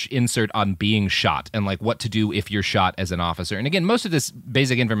full-page insert on being shot and like what to do if you're shot as an officer. And again, most of this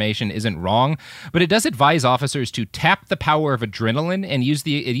basic information isn't wrong, but it does advise officers to tap the power of adrenaline, and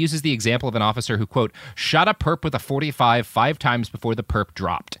it uses the example of an officer who, quote, shot a perp with a .45 5 times before the perp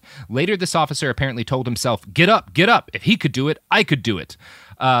dropped. Later, this officer apparently told himself, get up, if he could do it, I could do it.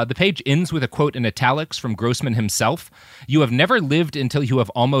 The page ends with a quote in italics from Grossman himself. You have never lived until you have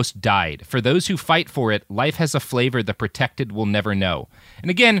almost died. For those who fight for it, life has a flavor the protected will never know.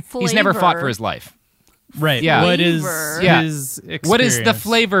 And again, he's never fought for his life. Right. Yeah. What is his experience? What is the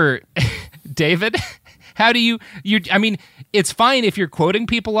flavor, David? How do you I mean, it's fine if you're quoting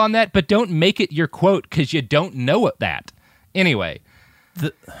people on that, but don't make it your quote because you don't know that. Anyway.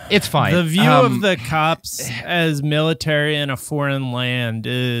 It's fine. The view of the cops as military in a foreign land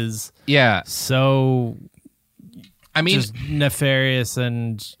is so just nefarious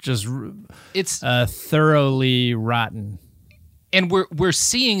and just it's thoroughly rotten. And we're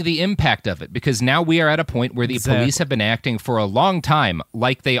seeing the impact of it because now we are at a point where the police have been acting for a long time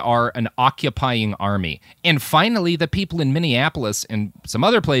like they are an occupying army. And finally, the people in Minneapolis and some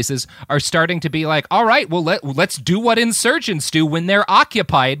other places are starting to be like, all right, well, let's do what insurgents do when they're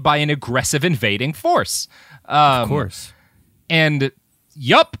occupied by an aggressive invading force. Of course. And,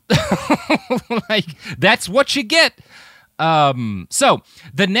 yup, like, that's what you get. So,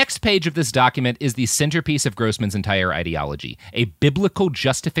 the next page of this document is the centerpiece of Grossman's entire ideology, a biblical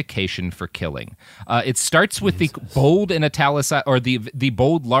justification for killing. It starts with the bold and italicized, or the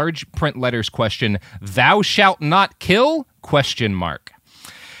bold large print letters question, "Thou shalt not kill?" ?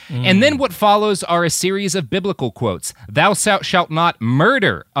 And then what follows are a series of biblical quotes. Thou shalt not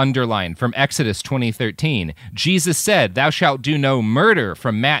murder, underlined, from Exodus 20:13. Jesus said, thou shalt do no murder,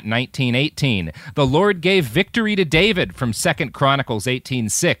 from Matt 19:18. The Lord gave victory to David, from 2 Chronicles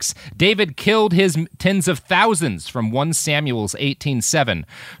 18:6. David killed his tens of thousands, from 1 Samuel 18:7.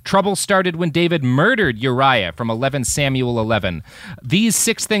 Trouble started when David murdered Uriah, from 11 Samuel 11. These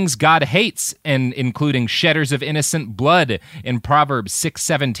 6 things God hates, and including shedders of innocent blood, in Proverbs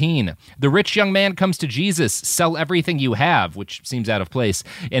 6:17. The rich young man comes to Jesus, sell everything you have, which seems out of place,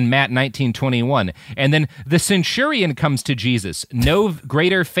 in Matt 19:21. And then the centurion comes to Jesus. No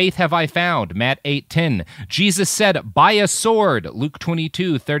greater faith have I found, Matt 8:10. Jesus said, buy a sword, Luke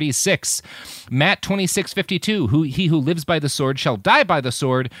 22:36. Matt 26:52. He who lives by the sword shall die by the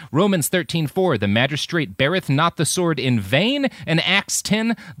sword, Romans 13:4. The magistrate beareth not the sword in vain, and Acts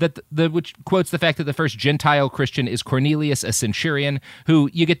 10, which quotes the fact that the first Gentile Christian is Cornelius, a centurion, who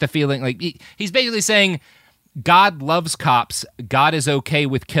you get the feeling like he's basically saying God loves cops. God is okay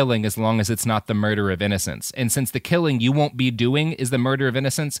with killing as long as it's not the murder of innocents. And since the killing you won't be doing is the murder of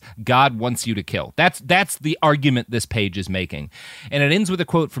innocents, God wants you to kill. That's the argument this page is making. And it ends with a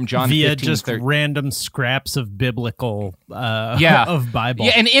quote from John 15:13. Just random scraps of biblical of Bible.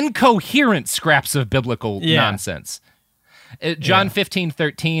 Yeah, and incoherent scraps of biblical nonsense. John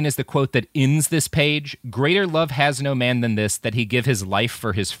 15:13 is the quote that ends this page. Greater love has no man than this, that he give his life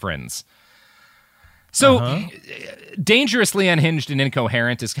for his friends. So, dangerously unhinged and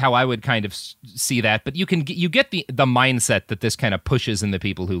incoherent is how I would kind of see that, but you get the mindset that this kind of pushes in the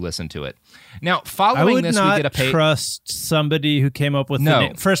people who listen to it. Now, following this, we get a page. I would not trust somebody who came up with the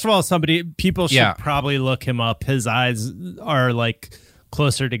name. First of all, people should probably look him up. His eyes are like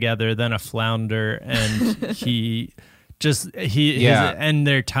closer together than a flounder, and and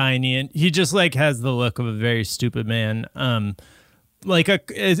they're tiny, and he just like has the look of a very stupid man.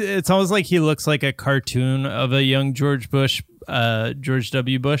 It's almost like he looks like a cartoon of a young George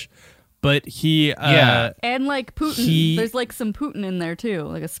W. Bush, but he and like Putin. There's like some Putin in there too,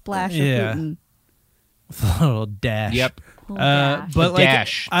 like a splash of Putin. A little dash. Yep. But like,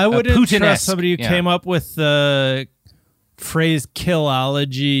 dash. I wouldn't trust somebody who came up with the phrase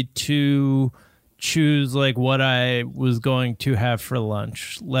 "killology" to choose like what I was going to have for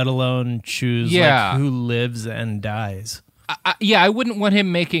lunch, let alone choose like who lives and dies. I wouldn't want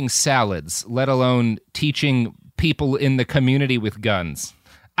him making salads, let alone teaching people in the community with guns.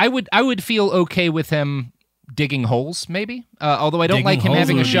 I would feel okay with him digging holes, maybe. Although I don't like him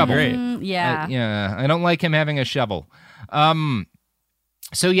having a shovel. I don't like him having a shovel.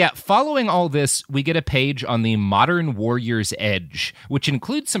 So following all this, we get a page on the Modern Warrior's Edge, which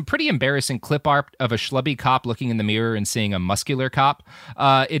includes some pretty embarrassing clip art of a schlubby cop looking in the mirror and seeing a muscular cop.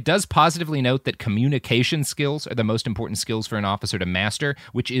 It does positively note that communication skills are the most important skills for an officer to master,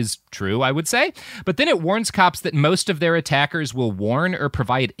 which is true, I would say. But then it warns cops that most of their attackers will warn or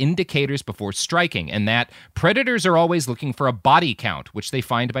provide indicators before striking, and that predators are always looking for a body count, which they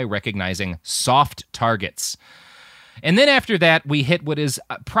find by recognizing soft targets. And then after that, we hit what is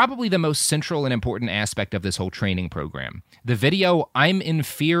probably the most central and important aspect of this whole training program. The video, I'm in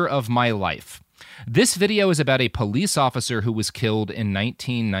Fear of My Life. This video is about a police officer who was killed in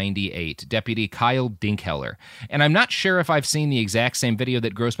 1998, Deputy Kyle Dinkheller. And I'm not sure if I've seen the exact same video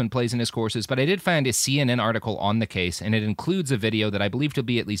that Grossman plays in his courses, but I did find a CNN article on the case, and it includes a video that I believe to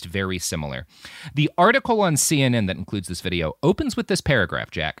be at least very similar. The article on CNN that includes this video opens with this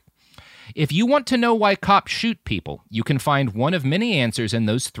paragraph, Jack. If you want to know why cops shoot people, you can find one of many answers in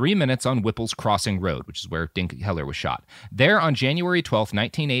those 3 minutes on Whipple's Crossing Road, which is where Dinkheller was shot. There, on January 12,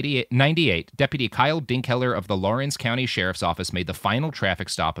 1998, Deputy Kyle Dinkheller of the Lawrence County Sheriff's Office made the final traffic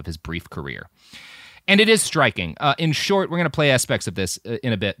stop of his brief career. And it is striking. In short, we're going to play aspects of this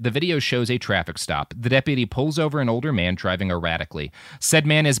in a bit. The video shows a traffic stop. The deputy pulls over an older man driving erratically. Said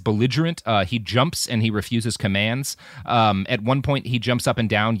man is belligerent. He jumps and he refuses commands. At one point, he jumps up and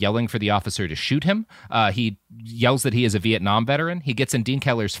down, yelling for the officer to shoot him. He yells that he is a Vietnam veteran. He gets in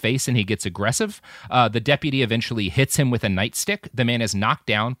Dinkheller's face and he gets aggressive. The deputy eventually hits him with a nightstick. The man is knocked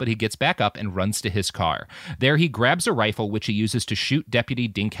down, but he gets back up and runs to his car. There, he grabs a rifle, which he uses to shoot Deputy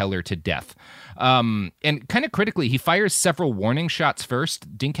Dinkheller to death. And kind of critically, he fires several warning shots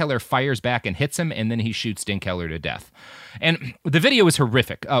first. Dinkheller fires back and hits him, and then he shoots Dinkheller to death. And the video is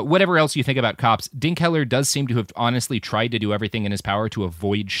horrific. Whatever else you think about cops, Dinkheller does seem to have honestly tried to do everything in his power to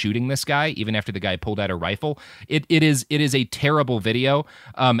avoid shooting this guy, even after the guy pulled out a rifle. It is a terrible video.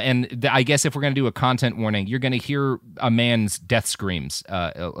 And I guess if we're going to do a content warning, you're going to hear a man's death screams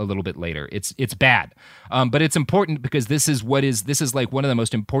a little bit later. It's bad. But it's important because this is like one of the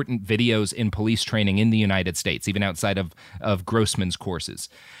most important videos in police training in the United States, even outside of Grossman's courses.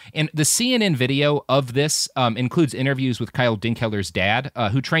 And the CNN video of this includes interviews with Kyle Dinkheller's dad,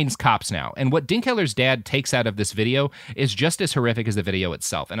 who trains cops now. And what Dinkheller's dad takes out of this video is just as horrific as the video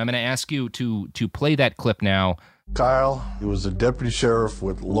itself. And I'm going to ask you to play that clip now. Kyle, he was a deputy sheriff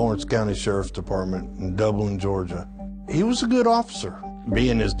with Lawrence County Sheriff's Department in Dublin, Georgia. He was a good officer.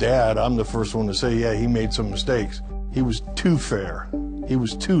 Being his dad, I'm the first one to say, yeah, he made some mistakes. He was too fair. He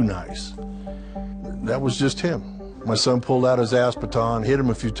was too nice. That was just him. My son pulled out his ass baton, hit him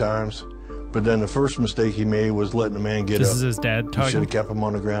a few times, but then the first mistake he made was letting the man get up. This is his dad talking? He should have kept him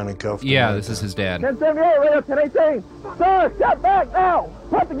on the ground and cuffed him. Yeah, this is his dad. 1078, right up 1018. Sir, step back now.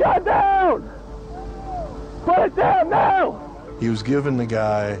 Put the gun down. Put it down now. He was giving the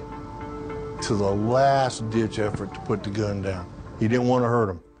guy to the last ditch effort to put the gun down. He didn't want to hurt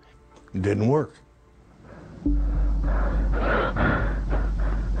him. It didn't work.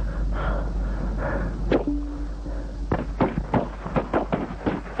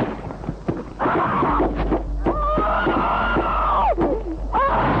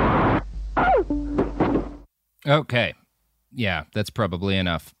 Okay. Yeah, that's probably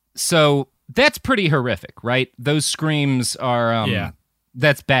enough. So that's pretty horrific, right? Those screams are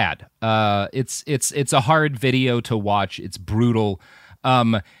that's bad. It's a hard video to watch. It's brutal.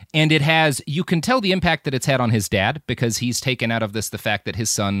 And it has, you can tell the impact that it's had on his dad, because he's taken out of this the fact that his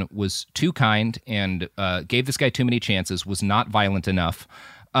son was too kind and gave this guy too many chances, was not violent enough.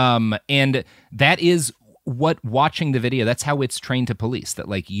 And that is what watching the video, that's how it's trained to police, that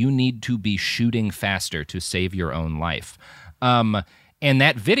like you need to be shooting faster to save your own life. And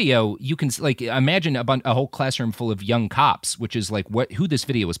that video, you can like imagine a whole classroom full of young cops, which is like who this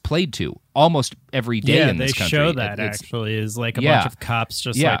video was played to almost every day in this country. Yeah, they show that actually is like a bunch of cops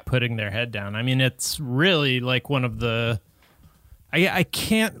just like putting their head down. I mean, it's really like one of the, I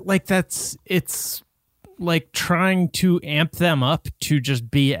can't like it's like trying to amp them up to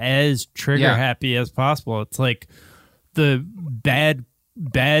just be as trigger happy as possible. It's like the bad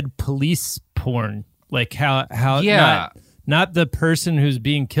police porn, like how not the person who's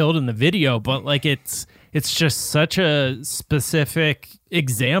being killed in the video, but like it's just such a specific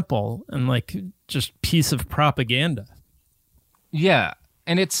example and like just piece of propaganda. Yeah.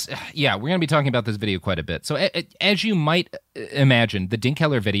 And it's, we're going to be talking about this video quite a bit. So as you might imagine, the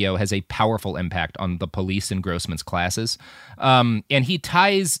Dinkheller video has a powerful impact on the police in Grossman's classes. And he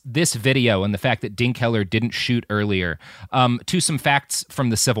ties this video and the fact that Dinkheller didn't shoot earlier to some facts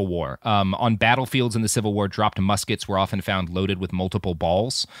from the Civil War. On battlefields in the Civil War, dropped muskets were often found loaded with multiple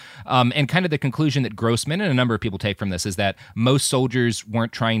balls. And kind of the conclusion that Grossman and a number of people take from this is that most soldiers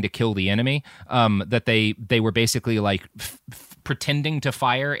weren't trying to kill the enemy, that they were basically like pretending to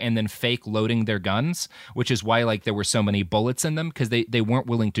fire and then fake loading their guns, which is why like there were so many bullets in them, because they weren't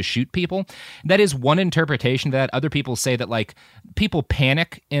willing to shoot people. That is one interpretation of that. Other people say that like people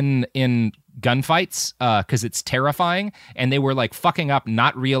panic in gunfights because it's terrifying, and they were like fucking up,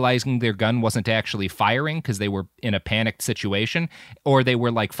 not realizing their gun wasn't actually firing because they were in a panicked situation, or they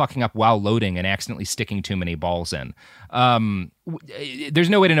were like fucking up while loading and accidentally sticking too many balls in. There's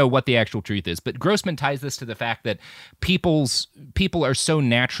no way to know what the actual truth is, but Grossman ties this to the fact that people are so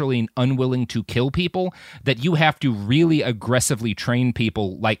naturally unwilling to kill people that you have to really aggressively train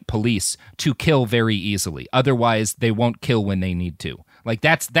people like police to kill very easily. Otherwise, they won't kill when they need to. Like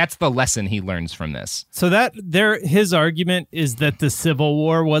that's the lesson he learns from this. So his argument is that the Civil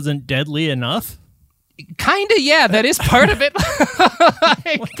War wasn't deadly enough? Kinda, yeah, that is part of it.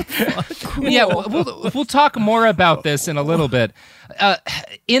 Cool. Yeah, we'll talk more about this in a little bit.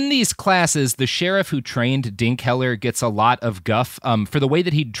 In these classes, the sheriff who trained Dinkheller gets a lot of guff for the way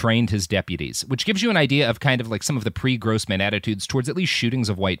that he trained his deputies, which gives you an idea of kind of like some of the pre-Grossman attitudes towards at least shootings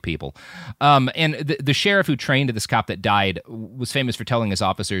of white people. And the sheriff who trained this cop that died was famous for telling his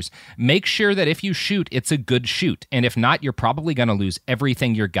officers, make sure that if you shoot, it's a good shoot. And if not, you're probably going to lose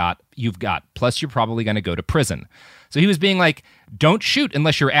everything you've got. Plus, you're probably going to go to prison. So he was being like, don't shoot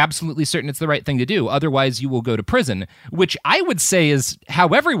unless you're absolutely certain it's the right thing to do. Otherwise, you will go to prison, which I would say is how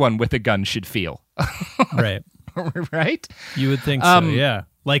everyone with a gun should feel. Right. Right? You would think so, yeah.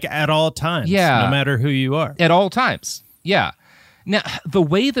 Like at all times. Yeah. No matter who you are. At all times. Yeah. Now, the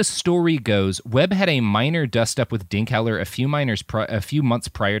way the story goes, Webb had a minor dust-up with Dinkheller a few months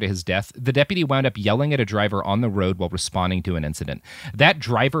prior to his death. The deputy wound up yelling at a driver on the road while responding to an incident. That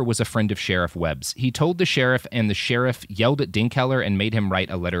driver was a friend of Sheriff Webb's. He told the sheriff, and the sheriff yelled at Dinkheller and made him write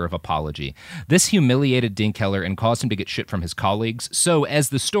a letter of apology. This humiliated Dinkheller and caused him to get shit from his colleagues. So, as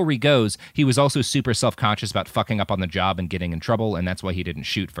the story goes, he was also super self-conscious about fucking up on the job and getting in trouble, and that's why he didn't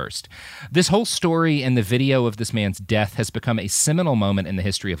shoot first. This whole story and the video of this man's death has become a seminal moment in the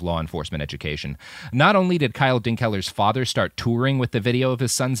history of law enforcement education. Not only did Kyle Dinkheller's father start touring with the video of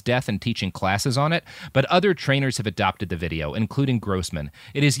his son's death and teaching classes on it, but other trainers have adopted the video, including Grossman.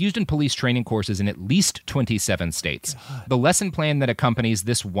 It is used in police training courses in at least 27 states. God. The lesson plan that accompanies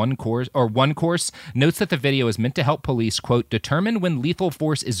this one course notes that the video is meant to help police, quote, determine when lethal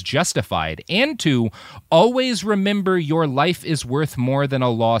force is justified and to always remember your life is worth more than a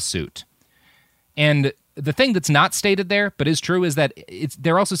lawsuit. And the thing that's not stated there, but is true, is that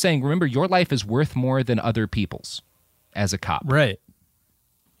they're also saying, remember, your life is worth more than other people's as a cop. Right.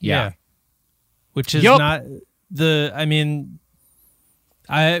 Yeah. Which is not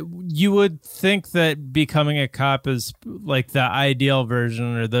you would think that becoming a cop is like the ideal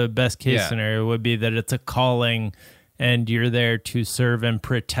version, or the best case scenario would be that it's a calling and you're there to serve and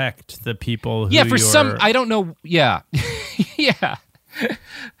protect the people who I don't know. Yeah. Yeah.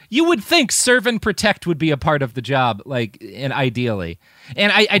 You would think serve and protect would be a part of the job, like, and ideally. And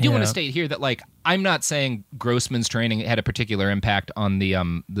I do want to state here that, like, I'm not saying Grossman's training had a particular impact on the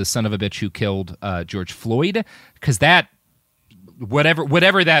son of a bitch who killed George Floyd, because that,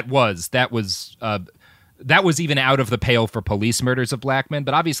 whatever that was even out of the pale for police murders of black men.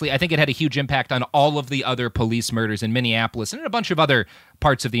 But obviously, I think it had a huge impact on all of the other police murders in Minneapolis and in a bunch of other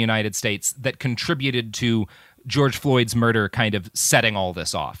parts of the United States that contributed to George Floyd's murder kind of setting all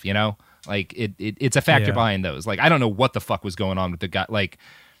this off, you know? Like, it's a factor behind those. Like, I don't know what the fuck was going on with the guy. Like,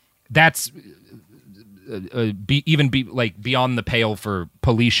 that's beyond the pale for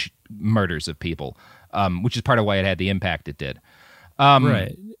police murders of people, which is part of why it had the impact it did.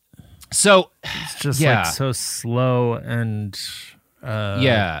 Right. So it's just like so slow and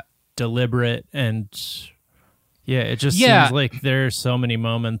deliberate, and it just seems like there are so many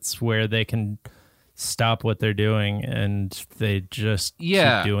moments where they can stop what they're doing and they just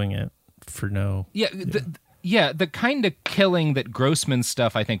keep doing it for no the kind of killing that Grossman's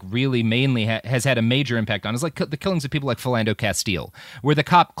stuff I think really mainly has had a major impact on is like the killings of people like Philando Castile, where the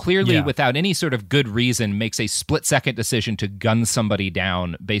cop clearly without any sort of good reason makes a split-second decision to gun somebody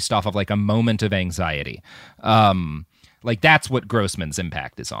down based off of like a moment of anxiety. Like, that's what Grossman's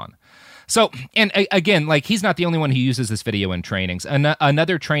impact is on. So, and again, like, he's not the only one who uses this video in trainings.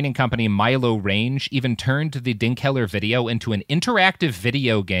 Another training company, Milo Range, even turned the Dinkheller video into an interactive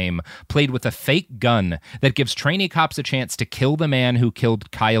video game played with a fake gun that gives trainee cops a chance to kill the man who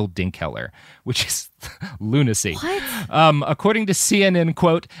killed Kyle Dinkheller, which is lunacy. What? According to CNN,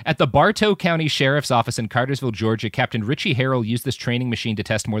 quote, at the Bartow County Sheriff's Office in Cartersville, Georgia, Captain Richie Harrell used this training machine to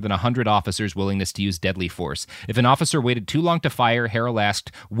test more than 100 officers' willingness to use deadly force. If an officer waited too long to fire, Harrell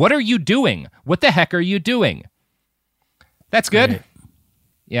asked, "What are you doing? What the heck are you doing?" That's good. Right.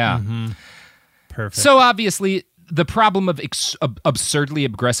 Yeah. Mm-hmm. Perfect. So obviously, the problem of absurdly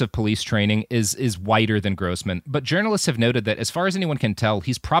aggressive police training is wider than Grossman, but journalists have noted that as far as anyone can tell,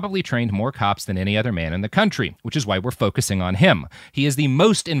 he's probably trained more cops than any other man in the country, which is why we're focusing on him. He is the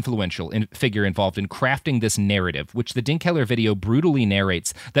most influential figure involved in crafting this narrative, which the Dinkheller video brutally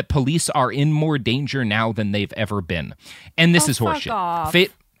narrates that police are in more danger now than they've ever been. And this is horseshit.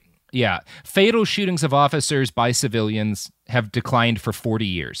 Fatal shootings of officers by civilians have declined for 40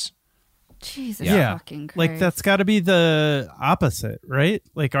 years. Jesus fucking Christ. Like, that's got to be the opposite, right?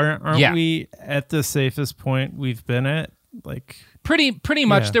 Like, aren't we at the safest point we've been at? Like, pretty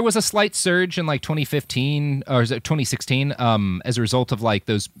much. Yeah. There was a slight surge in like 2015 or 2016 as a result of like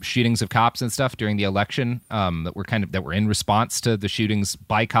those shootings of cops and stuff during the election that were in response to the shootings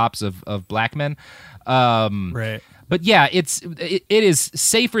by cops of black men. Right. But yeah, it is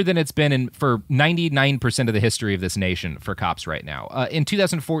safer than it's been for 99% of the history of this nation for cops right now. In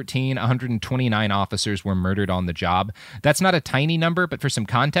 2014, 129 officers were murdered on the job. That's not a tiny number, but for some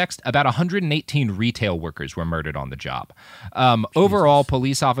context, about 118 retail workers were murdered on the job. Overall,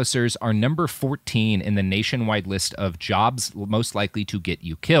 police officers are number 14 in the nationwide list of jobs most likely to get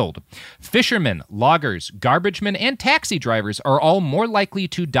you killed. Fishermen, loggers, garbage men, and taxi drivers are all more likely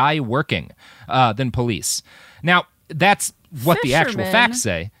to die working than police. Now, that's what the actual facts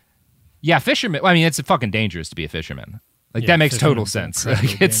say. Yeah, fishermen. I mean, it's fucking dangerous to be a fisherman. Like, that makes total sense.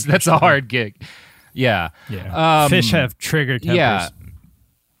 That's a hard gig. Yeah. Fish have trigger tempers.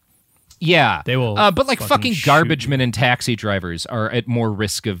 Yeah. They will. But like fucking garbage men and taxi drivers are at more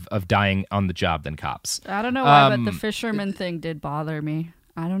risk of dying on the job than cops. I don't know why, but the fisherman thing did bother me.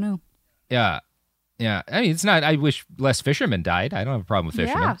 I don't know. Yeah. Yeah. I mean, it's not. I wish less fishermen died. I don't have a problem with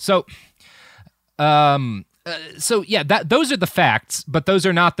fishermen. Yeah. So yeah, those are the facts, but those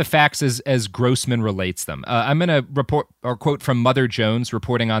are not the facts as Grossman relates them. I'm going to report or quote from Mother Jones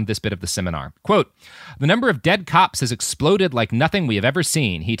reporting on this bit of the seminar. Quote, "The number of dead cops has exploded like nothing we have ever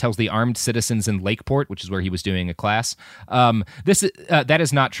seen," he tells the armed citizens in Lakeport, which is where he was doing a class. That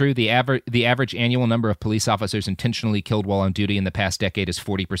is not true. The average annual number of police officers intentionally killed while on duty in the past decade is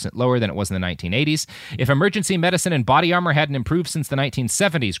 40% lower than it was in the 1980s. If emergency medicine and body armor hadn't improved since the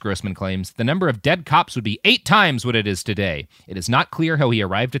 1970s, Grossman claims, the number of dead cops would be 8 times what it is today. It is not clear how he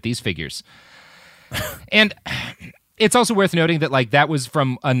arrived at these figures. And it's also worth noting that like that was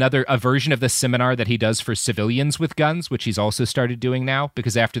from a version of this seminar that he does for civilians with guns, which he's also started doing now,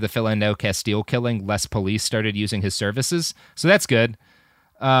 because after the Philando Castile killing, less police started using his services. So that's good.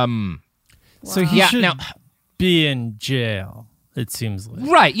 So he should be in jail, it seems like.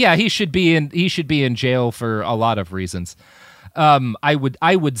 Right, yeah, he should be in jail for a lot of reasons. I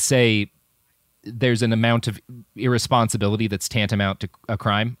would say there's an amount of irresponsibility that's tantamount to a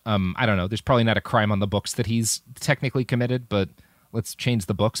crime. I don't know. There's probably not a crime on the books that he's technically committed, but let's change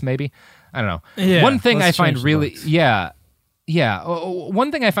the books maybe. I don't know. Yeah, one thing I find really,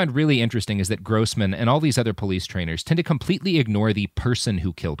 one thing I find really interesting is that Grossman and all these other police trainers tend to completely ignore the person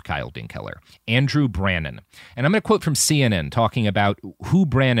who killed Kyle Dinkheller, Andrew Brannon. And I'm going to quote from CNN talking about who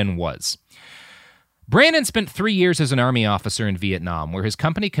Brannon was. Brannon spent 3 years as an Army officer in Vietnam, where his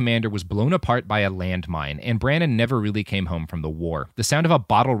company commander was blown apart by a landmine, and Brannon never really came home from the war. The sound of a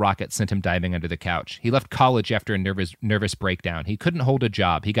bottle rocket sent him diving under the couch. He left college after a nervous breakdown. He couldn't hold a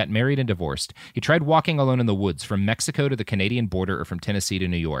job. He got married and divorced. He tried walking alone in the woods from Mexico to the Canadian border or from Tennessee to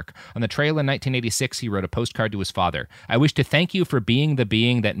New York. On the trail in 1986, he wrote a postcard to his father. "I wish to thank you for being the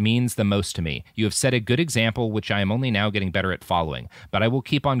being that means the most to me. You have set a good example, which I am only now getting better at following. But I will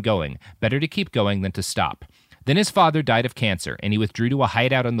keep on going. Better to keep going than to stop." Then his father died of cancer, and he withdrew to a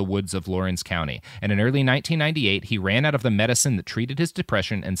hideout in the woods of Lawrence County. And in early 1998, he ran out of the medicine that treated his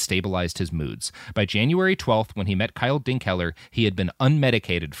depression and stabilized his moods. By January 12th, when he met Kyle Dinkheller, he had been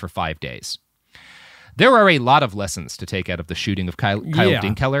unmedicated for 5 days. There are a lot of lessons to take out of the shooting of Kyle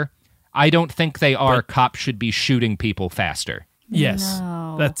Dinkheller. I don't think they are cops should be shooting people faster. Yes.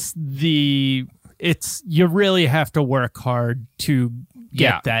 No. That's you really have to work hard to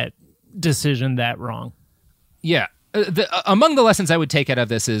get that decision that wrong. Yeah. Among the lessons I would take out of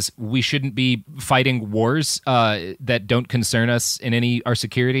this is we shouldn't be fighting wars that don't concern us in our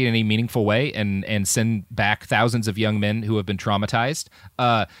security in any meaningful way, and send back thousands of young men who have been traumatized.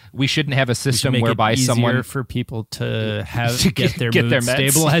 We shouldn't have a system whereby someone for people to get their mood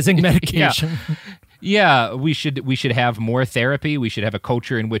stabilizing medication. Yeah, we should have more therapy. We should have a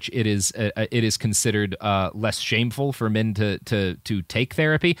culture in which it is considered less shameful for men to take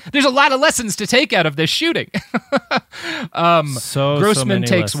therapy. There's a lot of lessons to take out of this shooting. Grossman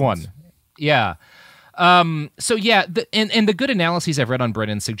takes lessons. one. Yeah. And the good analyses I've read on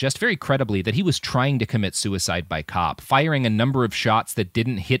Brennan suggest very credibly that he was trying to commit suicide by cop, firing a number of shots that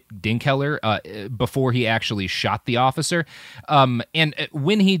didn't hit Dinkheller before he actually shot the officer. And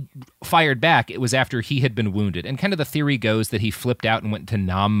when he fired back, it was after he had been wounded. And kind of the theory goes that he flipped out and went into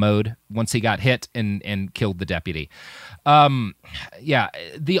nom mode once he got hit and killed the deputy.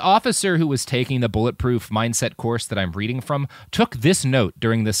 The officer who was taking the bulletproof mindset course that I'm reading from took this note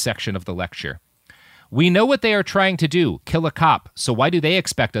during this section of the lecture. We know what they are trying to do, kill a cop, so why do they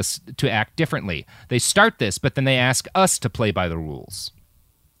expect us to act differently? They start this, but then they ask us to play by the rules.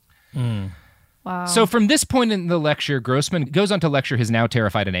 Wow. So from this point in the lecture, Grossman goes on to lecture his now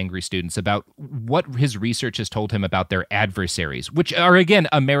terrified and angry students about what his research has told him about their adversaries, which are, again,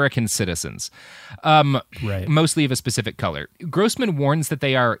 American citizens, mostly of a specific color. Grossman warns that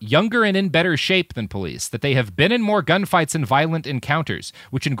they are younger and in better shape than police, that they have been in more gunfights and violent encounters,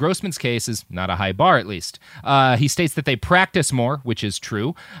 which in Grossman's case is not a high bar, at least. He states that they practice more, which is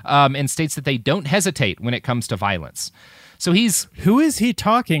true, and states that they don't hesitate when it comes to violence. So Who is he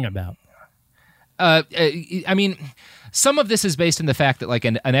talking about? I mean, some of this is based in the fact that, like,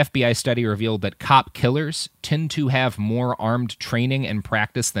 an FBI study revealed that cop killers tend to have more armed training and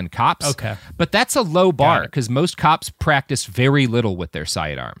practice than cops. Okay. But that's a low bar because most cops practice very little with their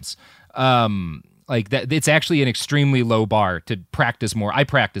sidearms. It's actually an extremely low bar to practice more. I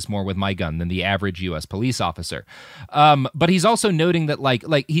practice more with my gun than the average U.S. police officer. But he's also noting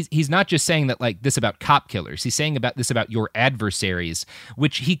that he's not just saying that this about cop killers. He's saying about this about your adversaries,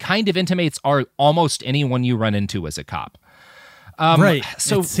 which he kind of intimates are almost anyone you run into as a cop. Right.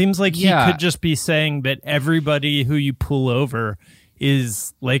 So it seems like he could just be saying that everybody who you pull over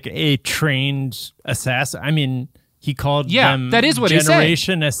is like a trained assassin. I mean, he called them that is what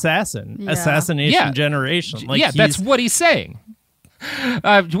Generation Assassin. Assassination Generation. That's what he's saying.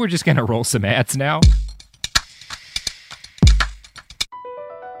 We're just going to roll some ads now.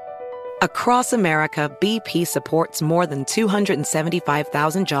 Across America, BP supports more than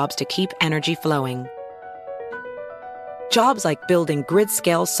 275,000 jobs to keep energy flowing. Jobs like building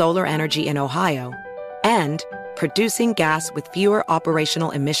grid-scale solar energy in Ohio and producing gas with fewer operational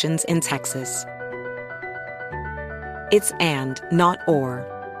emissions in Texas. It's and, not or.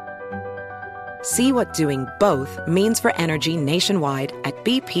 See what doing both means for energy nationwide at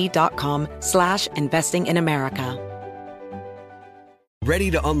bp.com/investing in America.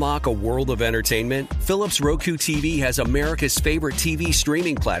 Ready to unlock a world of entertainment? Philips Roku TV has America's favorite TV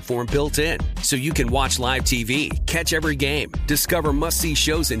streaming platform built in. So you can watch live TV, catch every game, discover must-see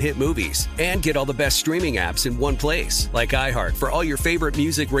shows and hit movies, and get all the best streaming apps in one place, like iHeart for all your favorite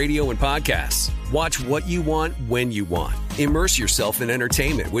music, radio, and podcasts. Watch what you want, when you want. Immerse yourself in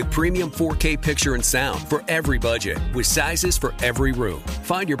entertainment with premium 4K picture and sound for every budget, with sizes for every room.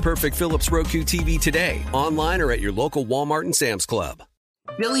 Find your perfect Philips Roku TV today, online or at your local Walmart and Sam's Club.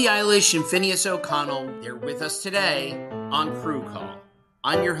 Billie Eilish and Phineas O'Connell, they're with us today on Crew Call.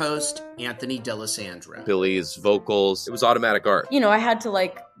 I'm your host, Anthony D'Alessandro. Billie's vocals, it was automatic art. You know, I had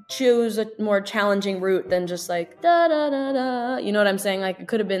to choose a more challenging route than just da da da da. You know what I'm saying? It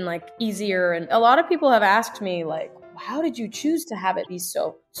could have been easier. And a lot of people have asked me how did you choose to have it be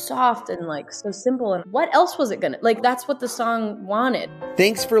so soft and so simple? And what else was it gonna that's what the song wanted.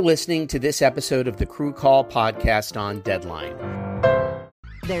 Thanks for listening to this episode of the Crew Call podcast on Deadline.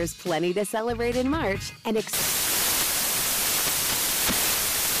 There's plenty to celebrate in March and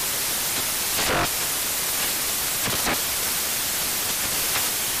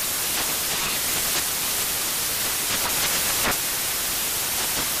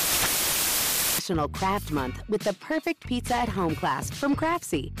National Craft Month with the perfect pizza at home class from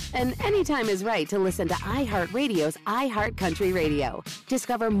Craftsy. And anytime is right to listen to iHeartRadio's iHeart Country Radio.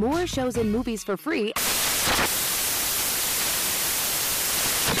 Discover more shows and movies for free.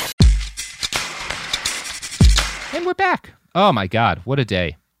 And we're back. Oh my God, what a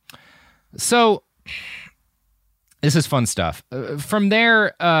day. So This is fun stuff. From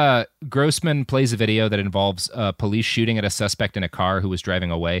there, Grossman plays a video that involves police shooting at a suspect in a car who was driving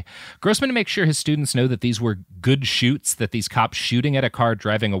away. Grossman makes sure his students know that these were good shoots, that these cops shooting at a car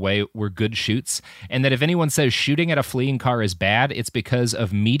driving away were good shoots, and that if anyone says shooting at a fleeing car is bad, it's because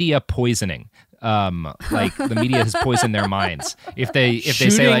of media poisoning. Like the media has poisoned their minds. If they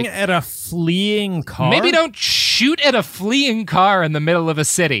say like at a fleeing car, maybe don't shoot at a fleeing car in the middle of a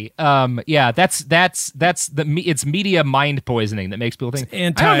city. It's media mind poisoning that makes people think.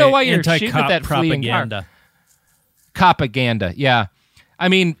 I don't know why you're shooting at that fleeing car. Propaganda, yeah. I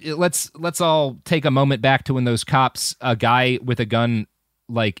mean, let's all take a moment back to when those cops, a guy with a gun,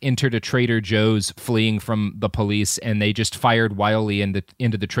 like entered a Trader Joe's fleeing from the police, and they just fired wildly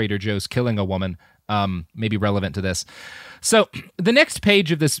into the Trader Joe's, killing a woman. Maybe relevant to this. So the next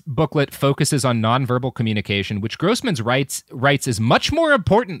page of this booklet focuses on nonverbal communication, which Grossman writes is much more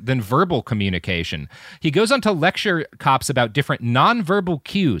important than verbal communication. He goes on to lecture cops about different nonverbal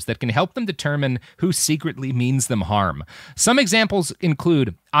cues that can help them determine who secretly means them harm. Some examples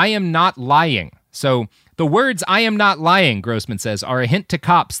include, "I am not lying." So the words "I am not lying," Grossman says, are a hint to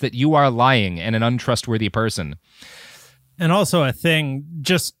cops that you are lying and an untrustworthy person. And also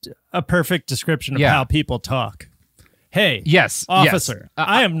just a perfect description of how people talk. Hey, yes, officer, yes.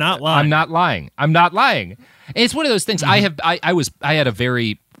 I am not lying. I'm not lying. I'm not lying. And it's one of those things. I had a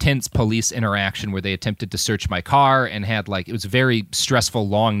very tense police interaction where they attempted to search my car and had it was a very stressful,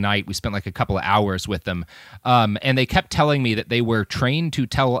 long night. We spent a couple of hours with them. And they kept telling me that they were trained to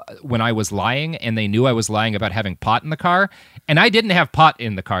tell when I was lying, and they knew I was lying about having pot in the car. And I didn't have pot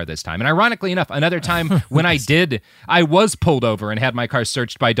in the car this time. And ironically enough, another time when I did, I was pulled over and had my car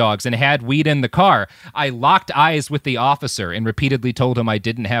searched by dogs and had weed in the car. I locked eyes with the officer and repeatedly told him I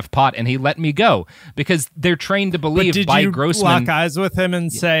didn't have pot, and he let me go because they're trained to believe by Grossman. Lock eyes with him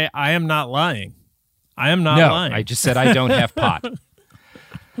and say, "I am not lying. I am not lying." I just said I don't have pot.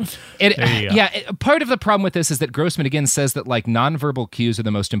 Part of the problem with this is that Grossman again says that nonverbal cues are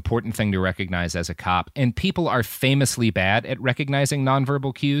the most important thing to recognize as a cop, and people are famously bad at recognizing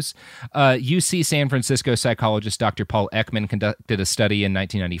nonverbal cues. UC San Francisco psychologist Dr. Paul Ekman conducted a study in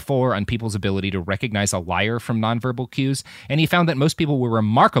 1994 on people's ability to recognize a liar from nonverbal cues, and he found that most people were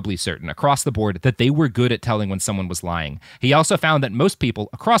remarkably certain across the board that they were good at telling when someone was lying. He also found that most people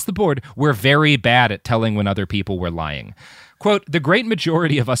across the board were very bad at telling when other people were lying. Quote, "The great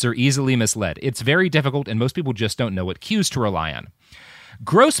majority of us are easily misled. It's very difficult, and most people just don't know what cues to rely on."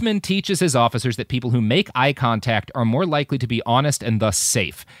 Grossman teaches his officers that people who make eye contact are more likely to be honest and thus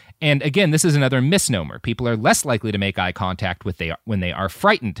safe. And again, this is another misnomer. People are less likely to make eye contact when they are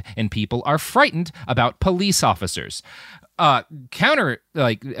frightened, and people are frightened about police officers. Counter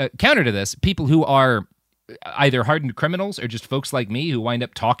to this, people who are either hardened criminals or just folks like me who wind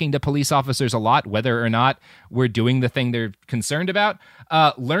up talking to police officers a lot, whether or not we're doing the thing they're concerned about,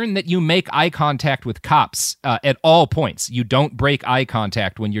 learn that you make eye contact with cops at all points. You don't break eye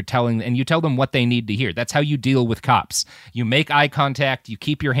contact when you tell them what they need to hear. That's how you deal with cops. You make eye contact, you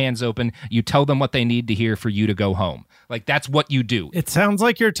keep your hands open, you tell them what they need to hear for you to go home. That's what you do. It sounds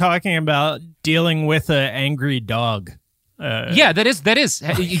like you're talking about dealing with an angry dog. That is.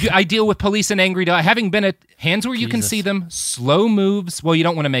 I deal with police and angry dog. Having been at hands where you can see them, slow moves. Well, you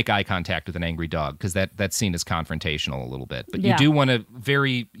don't want to make eye contact with an angry dog because that's seen as confrontational a little bit. But you do want to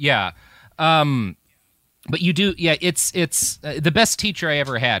but you do. Yeah, it's the best teacher I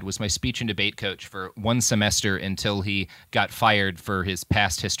ever had was my speech and debate coach for one semester until he got fired for his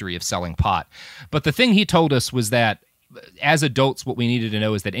past history of selling pot. But the thing he told us was that as adults, what we needed to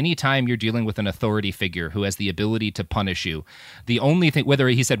know is that anytime you're dealing with an authority figure who has the ability to punish you, the only thing, whether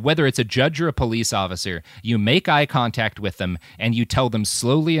it's a judge or a police officer, you make eye contact with them and you tell them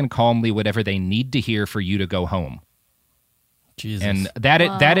slowly and calmly whatever they need to hear for you to go home. Jesus. And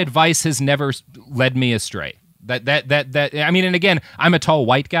that advice has never led me astray. And again, I'm a tall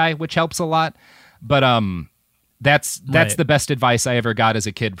white guy, which helps a lot, but that's the best advice I ever got as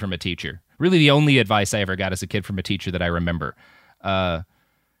a kid from a teacher. Really the only advice I ever got as a kid from a teacher that I remember.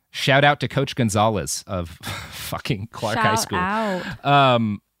 Shout out to Coach Gonzalez of fucking Clark High School.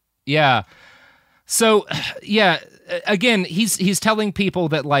 So, again, he's telling people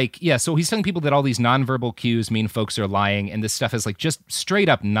that he's telling people that all these nonverbal cues mean folks are lying, and this stuff is just straight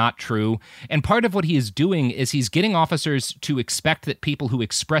up not true. And part of what he is doing is he's getting officers to expect that people who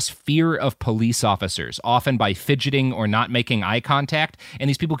express fear of police officers, often by fidgeting or not making eye contact, and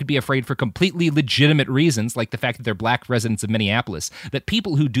these people could be afraid for completely legitimate reasons, like the fact that they're black residents of Minneapolis, that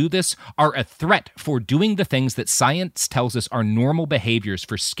people who do this are a threat for doing the things that science tells us are normal behaviors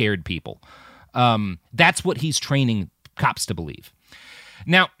for scared people. That's what he's training cops to believe.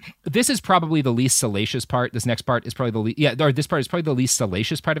 Now, this is probably the least salacious part. This next part is probably this part is probably the least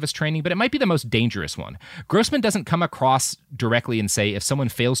salacious part of his training, but it might be the most dangerous one. Grossman doesn't come across directly and say, if someone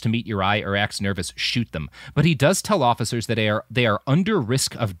fails to meet your eye or acts nervous, shoot them. But he does tell officers that they are under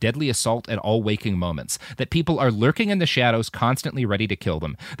risk of deadly assault at all waking moments, that people are lurking in the shadows, constantly ready to kill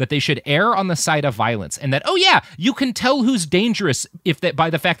them, that they should err on the side of violence, and that, you can tell who's dangerous by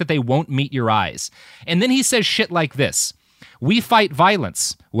the fact that they won't meet your eyes. And then he says shit like this. We fight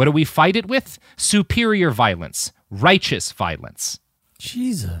violence. What do we fight it with? Superior violence. Righteous violence.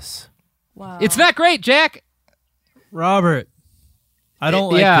 Jesus. Wow. It's not great, Jack. Robert, I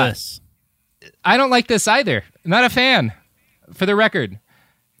don't like this. I don't like this either. Not a fan, for the record.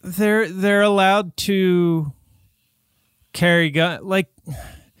 They're allowed to carry gun.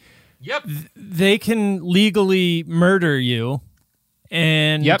 Yep. They can legally murder you.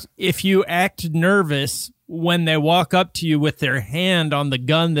 And if you act nervous when they walk up to you with their hand on the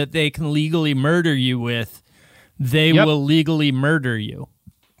gun that they can legally murder you with, they will legally murder you.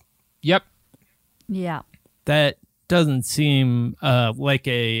 Yep. Yeah. That doesn't seem like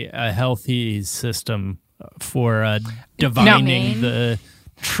a healthy system for divining the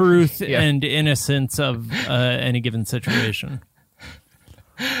truth and innocence of any given situation.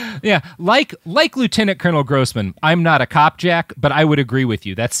 Yeah, like Lieutenant Colonel Grossman, I'm not a cop, Jack, but I would agree with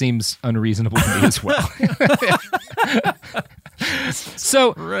you. That seems unreasonable to me as well.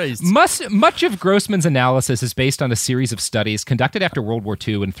 So much of Grossman's analysis is based on a series of studies conducted after World War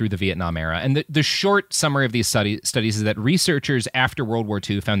II and through the Vietnam era. And the short summary of these studies is that researchers after World War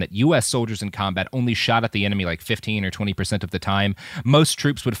II found that U.S. soldiers in combat only shot at the enemy like 15 or 20% of the time. Most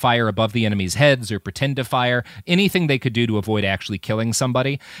troops would fire above the enemy's heads or pretend to fire, anything they could do to avoid actually killing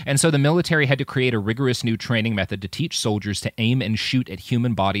somebody. And so the military had to create a rigorous new training method to teach soldiers to aim and shoot at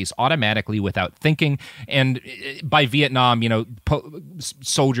human bodies automatically without thinking. And by Vietnam,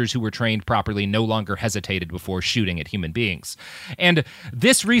 soldiers who were trained properly no longer hesitated before shooting at human beings. And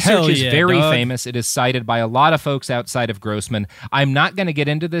this research is very famous. It is cited by a lot of folks outside of Grossman. I'm not going to get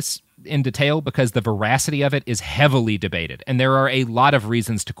into this in detail because the veracity of it is heavily debated. And there are a lot of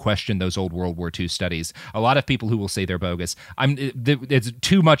reasons to question those old World War II studies. A lot of people who will say they're bogus. It's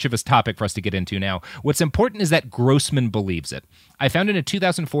too much of a topic for us to get into now. What's important is that Grossman believes it. I found in a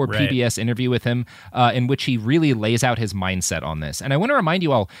 2004 PBS interview with him in which he really lays out his mindset on this. And I want to remind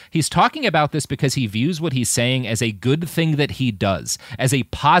you all, he's talking about this because he views what he's saying as a good thing that he does, as a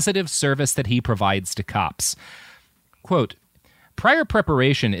positive service that he provides to cops. Quote, prior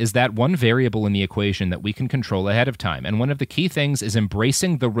preparation is that one variable in the equation that we can control ahead of time, and one of the key things is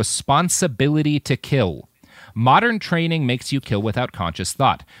embracing the responsibility to kill. Modern training makes you kill without conscious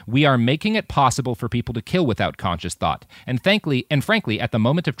thought. We are making it possible for people to kill without conscious thought. And frankly, at the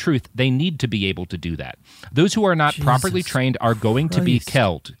moment of truth, they need to be able to do that. Those who are not properly trained are going to be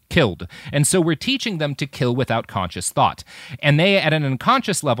killed. And so we're teaching them to kill without conscious thought. And they, at an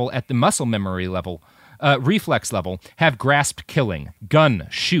unconscious level, at the muscle memory level, reflex level, have grasped killing. Gun,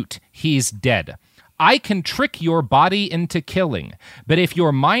 shoot, he's dead. I can trick your body into killing, but if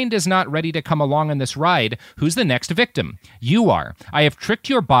your mind is not ready to come along on this ride, who's the next victim? You are. I have tricked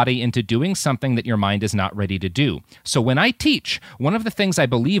your body into doing something that your mind is not ready to do. So when I teach, one of the things I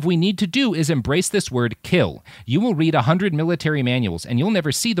believe we need to do is embrace this word kill. You will read 100 military manuals and you'll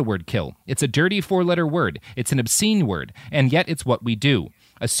never see the word kill. It's a dirty 4-letter word. It's an obscene word, and yet it's what we do.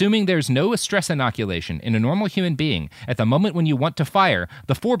 Assuming there's no stress inoculation in a normal human being, at the moment when you want to fire,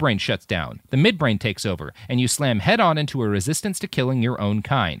 the forebrain shuts down, the midbrain takes over, and you slam head-on into a resistance to killing your own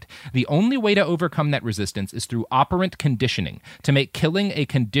kind. The only way to overcome that resistance is through operant conditioning, to make killing a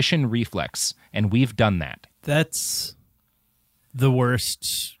conditioned reflex, and we've done that. That's the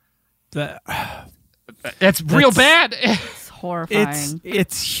worst. That's real bad. Horrifying.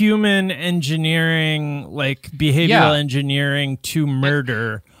 It's human engineering, like behavioral engineering to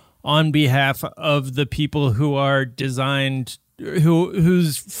murder on behalf of the people who are designed,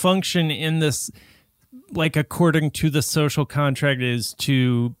 whose function in this, like according to the social contract, is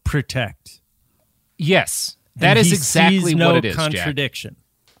to protect. Yes, that is exactly what it is, contradiction.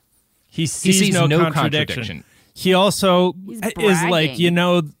 Jack. He sees no contradiction. He also is like,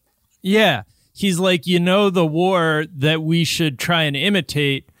 He's like, the war that we should try and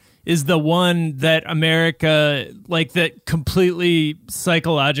imitate is the one that America, like, that completely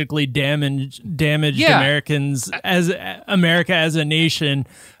psychologically damaged Americans as America as a nation.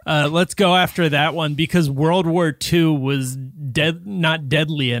 Let's go after that one because World War II was not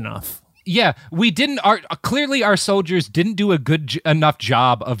deadly enough. Yeah, we didn't. Clearly, our soldiers didn't do a good enough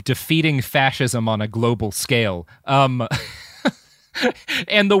job of defeating fascism on a global scale.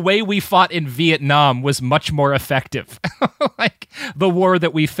 And the way we fought in Vietnam was much more effective. Like the war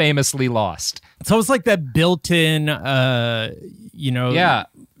that we famously lost. It's almost like that built-in,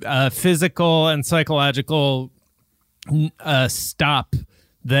 physical and psychological stop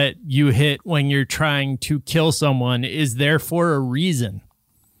that you hit when you're trying to kill someone is there for a reason.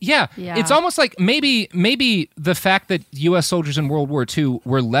 Yeah. It's almost like maybe the fact that U.S. soldiers in World War II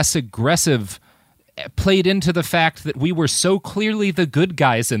were less aggressive played into the fact that we were so clearly the good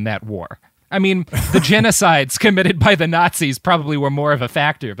guys in that war. I mean, the genocides committed by the Nazis probably were more of a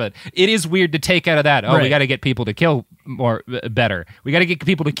factor, but it is weird to take out of that, we got to get people to kill more better. We got to get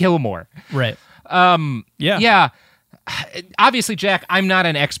people to kill more. Right. Yeah. Obviously, Jack, I'm not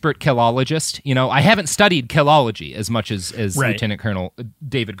an expert killologist. I haven't studied killology as much as Lieutenant Colonel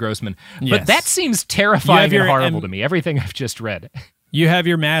David Grossman. But that seems terrifying and horrible to me, everything I've just read. You have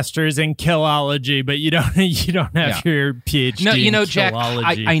your master's in killology, but you don't have your PhD. No, in Jack,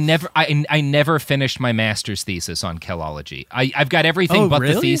 I never finished my master's thesis on killology. I've got everything but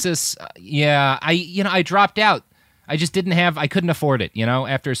the thesis. I dropped out. I just I couldn't afford it.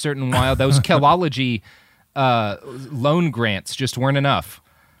 After a certain while, those killology loan grants just weren't enough.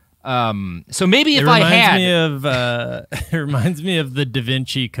 So maybe if I had, it reminds me of the Da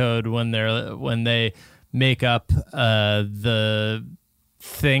Vinci Code when they make up the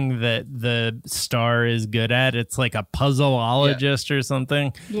thing that the star is good at. It's like a puzzleologist or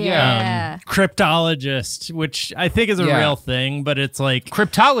something. Cryptologist, which I think is a real thing, but it's like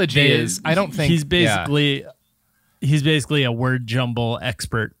cryptology is. I don't think he's basically a word jumble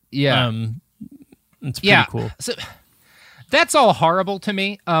expert. It's pretty cool. So that's all horrible to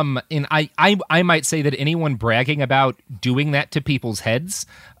me. And I might say that anyone bragging about doing that to people's heads,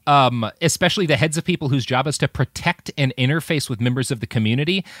 especially the heads of people whose job is to protect and interface with members of the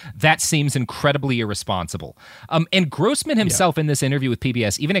community, that seems incredibly irresponsible. And Grossman himself in this interview with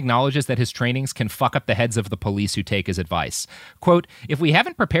PBS even acknowledges that his trainings can fuck up the heads of the police who take his advice. Quote, if we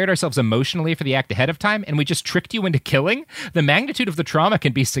haven't prepared ourselves emotionally for the act ahead of time and we just tricked you into killing, the magnitude of the trauma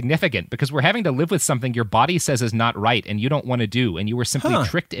can be significant because we're having to live with something your body says is not right and you don't want to do, and you were simply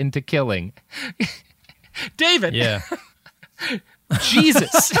tricked into killing. David! Yeah.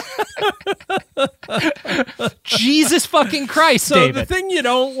 Jesus. Jesus fucking Christ, so David. The thing you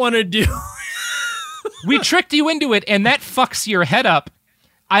don't want to do. We tricked you into it, and that fucks your head up.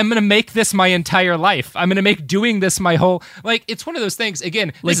 I'm going to make this my entire life. I'm going to make doing this my whole... Like, it's one of those things,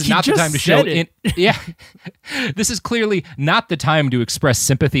 again, this is not the time to show... This is clearly not the time to express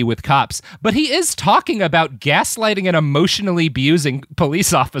sympathy with cops, but he is talking about gaslighting and emotionally abusing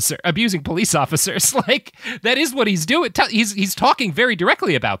police officers. Like, that is what he's doing. He's talking very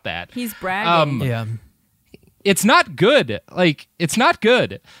directly about that. He's bragging. It's not good. Like, it's not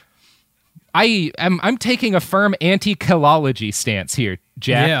good. I'm taking a firm anti-killology stance here,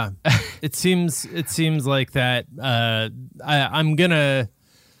 Jack. Yeah, it seems like that. I'm gonna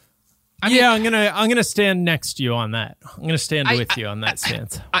stand next to you on that. I'm gonna stand with you on that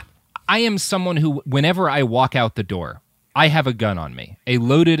stance. I am someone who, whenever I walk out the door, I have a gun on me, a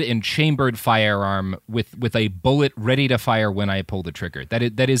loaded and chambered firearm with a bullet ready to fire when I pull the trigger.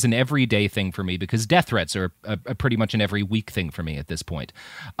 That is an everyday thing for me because death threats are a pretty much an every week thing for me at this point.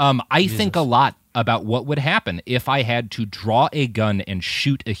 I think a lot about what would happen if I had to draw a gun and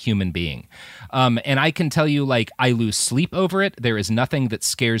shoot a human being. And I can tell you, like, I lose sleep over it. There is nothing that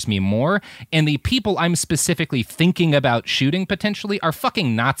scares me more. And the people I'm specifically thinking about shooting potentially are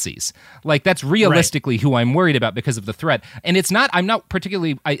fucking Nazis. Like, that's realistically who I'm worried about because of the threat. And I'm not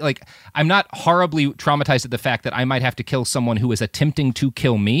horribly traumatized at the fact that I might have to kill someone who is attempting to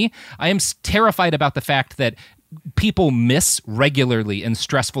kill me. I am terrified about the fact that people miss regularly in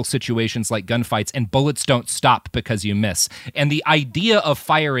stressful situations like gunfights, and bullets don't stop because you miss. And the idea of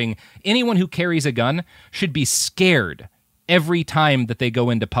firing anyone who carries a gun should be scared every time that they go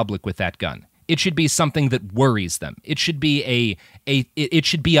into public with that gun. It should be something that worries them. It should be it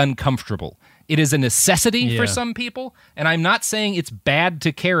should be uncomfortable. It is a necessity for some people, and I'm not saying it's bad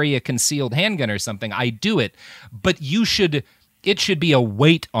to carry a concealed handgun or something. I do it, but it should be a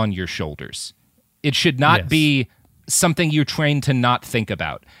weight on your shoulders. It should not be something you're trained to not think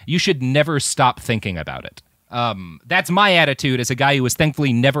about. You should never stop thinking about it. That's my attitude as a guy who has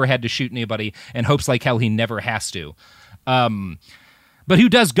thankfully never had to shoot anybody and hopes like hell he never has to. But who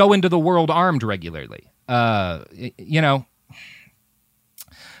does go into the world armed regularly.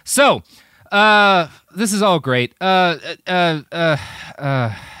 So, this is all great. I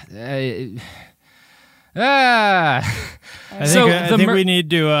think we need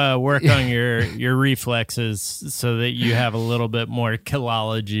to work on your reflexes so that you have a little bit more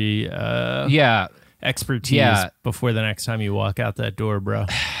killology. expertise before the next time you walk out that door, bro.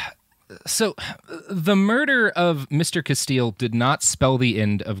 So, the murder of Mr. Castile did not spell the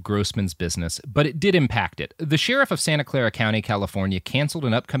end of Grossman's business, but it did impact it. The sheriff of Santa Clara County, California, canceled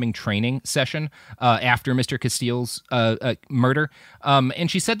an upcoming training session after Mr. Castile's murder, and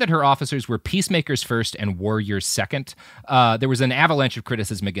she said that her officers were peacemakers first and warriors second. There was an avalanche of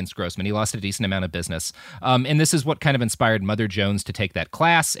criticism against Grossman. He lost a decent amount of business, and this is what kind of inspired Mother Jones to take that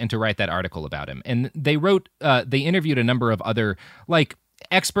class and to write that article about him. And they interviewed a number of other,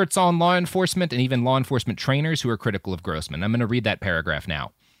 experts on law enforcement and even law enforcement trainers who are critical of Grossman. I'm going to read that paragraph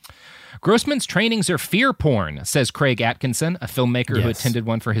now. Grossman's trainings are fear porn, says Craig Atkinson, a filmmaker who attended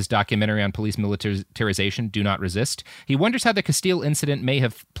one for his documentary on police militarization, Do Not Resist. He wonders how the Castile incident may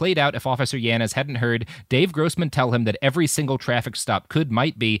have played out if Officer Yanez hadn't heard Dave Grossman tell him that every single traffic stop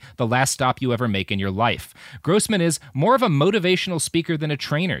might be the last stop you ever make in your life. Grossman is more of a motivational speaker than a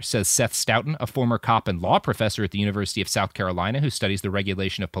trainer, says Seth Stoughton, a former cop and law professor at the University of South Carolina who studies the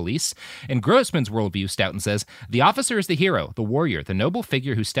regulation of police. In Grossman's worldview, Stoughton says, the officer is the hero, the warrior, the noble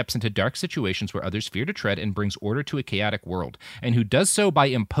figure who steps into dark situations where others fear to tread and brings order to a chaotic world, and who does so by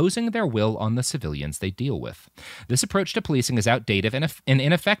imposing their will on the civilians they deal with. This approach to policing is outdated and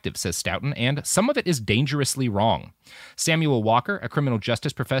ineffective, says Stoughton, and some of it is dangerously wrong. Samuel Walker, a criminal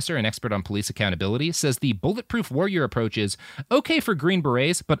justice professor and expert on police accountability, says the bulletproof warrior approach is okay for Green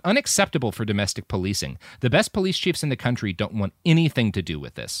Berets, but unacceptable for domestic policing. The best police chiefs in the country don't want anything to do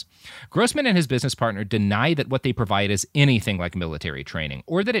with this. Grossman and his business partner deny that what they provide is anything like military training,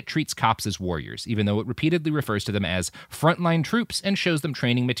 or that it treats cops as warriors, even though it repeatedly refers to them as frontline troops and shows them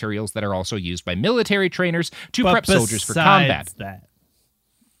training materials that are also used by military trainers to prep soldiers for combat.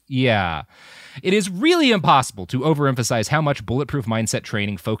 Yeah. It is really impossible to overemphasize how much bulletproof mindset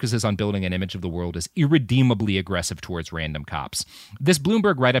training focuses on building an image of the world as irredeemably aggressive towards random cops. This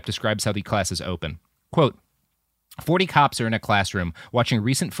Bloomberg write-up describes how the class is open. Quote, 40 cops are in a classroom watching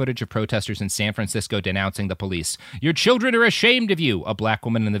recent footage of protesters in San Francisco denouncing the police. Your children are ashamed of you, a black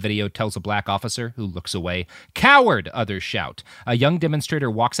woman in the video tells a black officer who looks away. Coward, others shout. A young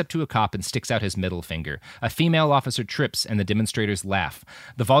demonstrator walks up to a cop and sticks out his middle finger. A female officer trips and the demonstrators laugh.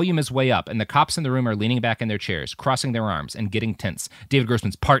 The volume is way up and the cops in the room are leaning back in their chairs, crossing their arms and getting tense. David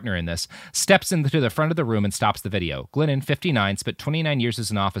Grossman's partner in this steps into the front of the room and stops the video. Glennon, 59, spent 29 years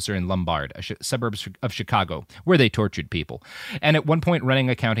as an officer in Lombard, a suburb of Chicago, where they tortured people, and at one point running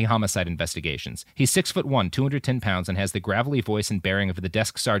a county homicide investigations. He's 6'1", 210 pounds, and has the gravelly voice and bearing of the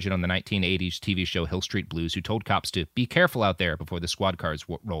desk sergeant on the 1980s TV show Hill Street Blues, who told cops to be careful out there before the squad cars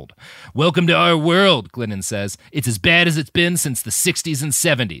rolled. Welcome to our world, Glennon says. It's as bad as it's been since the 60s and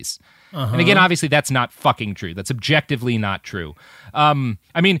 70s. And again, obviously, that's not fucking true. That's objectively not true. You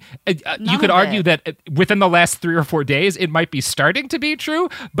could argue that within the last 3 or 4 days, it might be starting to be true,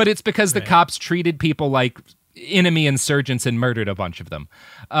 but it's because the cops treated people like enemy insurgents and murdered a bunch of them.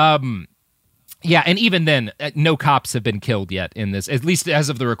 And even then, no cops have been killed yet in this, at least as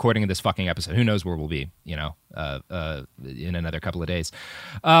of the recording of this fucking episode. Who knows where we'll be, in another couple of days.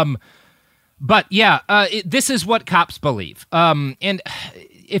 This is what cops believe. And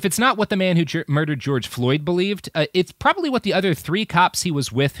if it's not what the man who murdered George Floyd believed, it's probably what the other 3 cops he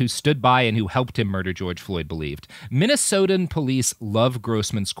was with who stood by and who helped him murder George Floyd believed. Minnesotan police love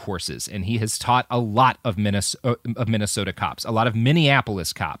Grossman's courses, and he has taught a lot of Minnesota cops, a lot of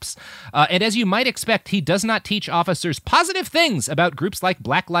Minneapolis cops. And as you might expect, he does not teach officers positive things about groups like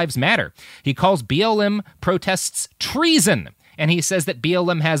Black Lives Matter. He calls BLM protests treason. And he says that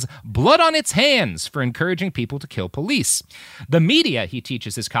BLM has blood on its hands for encouraging people to kill police. The media, he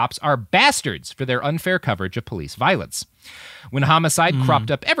teaches his cops, are bastards for their unfair coverage of police violence. When homicide cropped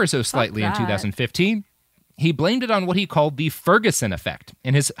up ever so slightly in 2015, he blamed it on what he called the Ferguson effect.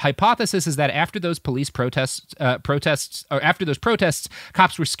 And his hypothesis is that after those protests,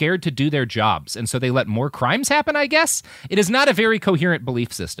 cops were scared to do their jobs, and so they let more crimes happen, I guess? It is not a very coherent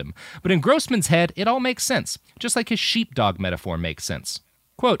belief system. But in Grossman's head, it all makes sense, just like his sheepdog metaphor makes sense.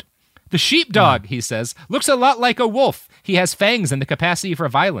 Quote, the sheepdog, he says, looks a lot like a wolf. He has fangs and the capacity for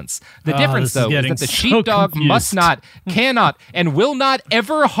violence. The difference, though, is that the sheepdog must not, cannot, and will not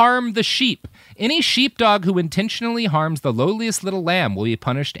ever harm the sheep. Any sheepdog who intentionally harms the lowliest little lamb will be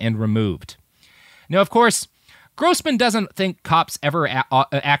punished and removed. Now, of course, Grossman doesn't think cops ever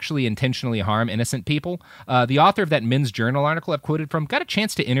actually intentionally harm innocent people. The author of that Men's Journal article I've quoted from got a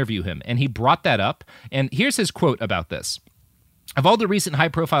chance to interview him, and he brought that up. And here's his quote about this. Of all the recent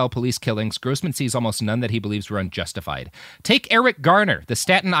high-profile police killings, Grossman sees almost none that he believes were unjustified. Take Eric Garner, the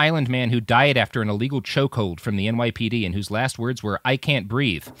Staten Island man who died after an illegal chokehold from the NYPD and whose last words were, "I can't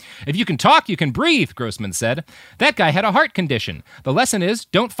breathe." "If you can talk, you can breathe," Grossman said. That guy had a heart condition. The lesson is,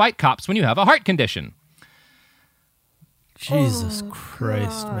 don't fight cops when you have a heart condition. Jesus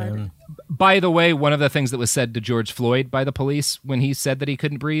Christ, man. By the way, one of the things that was said to George Floyd by the police when he said that he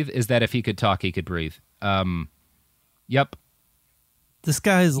couldn't breathe is that if he could talk, he could breathe. Yep. This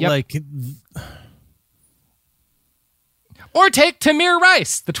guy's like... Or take Tamir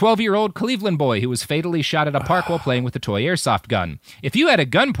Rice, the 12-year-old Cleveland boy who was fatally shot at a park while playing with a toy airsoft gun. If you had a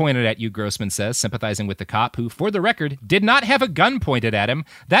gun pointed at you, Grossman says, sympathizing with the cop who, for the record, did not have a gun pointed at him,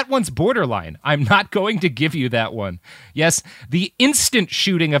 that one's borderline. I'm not going to give you that one. Yes, the instant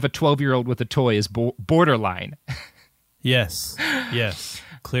shooting of a 12-year-old with a toy is borderline. Yes,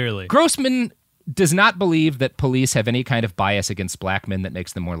 clearly. Grossman does not believe that police have any kind of bias against black men that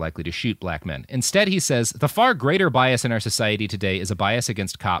makes them more likely to shoot black men. Instead, he says, the far greater bias in our society today is a bias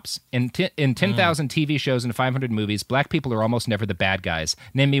against cops. In 10,000 TV shows and 500 movies, black people are almost never the bad guys.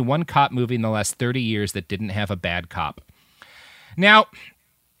 Name me one cop movie in the last 30 years that didn't have a bad cop. Now,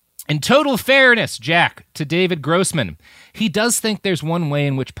 in total fairness, Jack, to David Grossman, he does think there's one way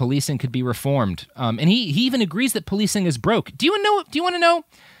in which policing could be reformed. And he even agrees that policing is broke. Do you want to know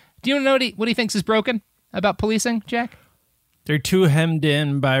what he thinks is broken about policing, Jack? They're too hemmed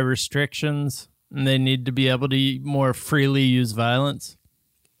in by restrictions, and they need to be able to more freely use violence.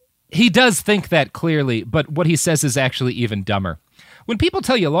 He does think that clearly, but what he says is actually even dumber. When people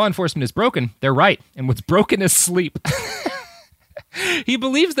tell you law enforcement is broken, they're right, and what's broken is sleep. He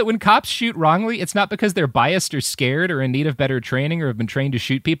believes that when cops shoot wrongly, it's not because they're biased or scared or in need of better training or have been trained to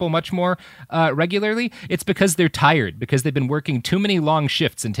shoot people much more regularly. It's because they're tired, because they've been working too many long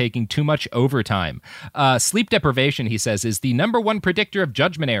shifts and taking too much overtime. Sleep deprivation, he says, is the number one predictor of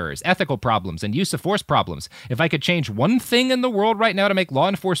judgment errors, ethical problems, and use of force problems. If I could change one thing in the world right now to make law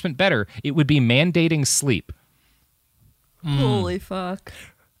enforcement better, it would be mandating sleep. Holy fuck.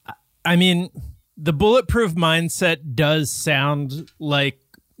 I mean... The bulletproof mindset does sound like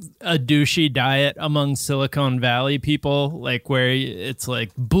a douchey diet among Silicon Valley people, like where it's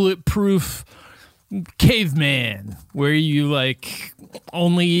like bulletproof caveman, where you like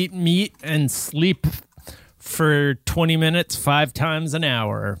only eat meat and sleep for 20 minutes 5 times an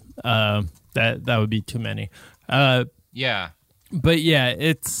hour. That would be too many. Yeah. But yeah,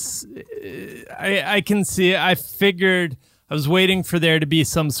 it's I can see. I figured. I was waiting for there to be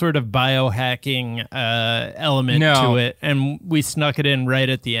some sort of biohacking element to it, and we snuck it in right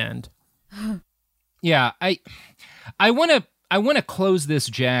at the end. Yeah, I want to close this,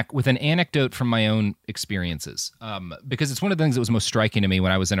 Jack, with an anecdote from my own experiences, because it's one of the things that was most striking to me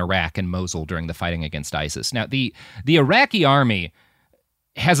when I was in Iraq and Mosul during the fighting against ISIS. Now, the Iraqi army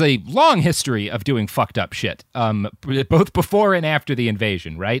has a long history of doing fucked up shit, both before and after the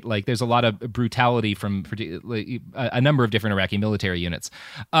invasion, right? Like, there's a lot of brutality from a number of different Iraqi military units.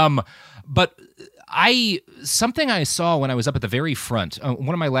 But something I saw when I was up at the very front,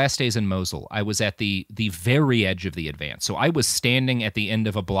 one of my last days in Mosul, I was at the very edge of the advance. So I was standing at the end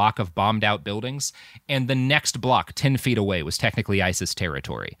of a block of bombed out buildings, and the next block, 10 feet away, was technically ISIS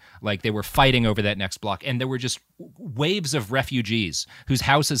territory. Like, they were fighting over that next block, and there were just waves of refugees whose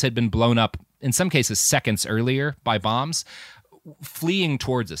houses had been blown up, in some cases seconds earlier, by bombs, fleeing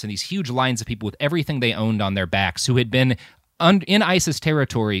towards us, and these huge lines of people with everything they owned on their backs who had been in ISIS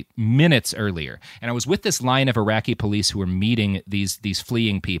territory minutes earlier. And I was with this line of Iraqi police who were meeting these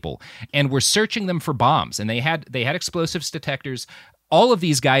fleeing people and were searching them for bombs. And they had explosives detectors. All of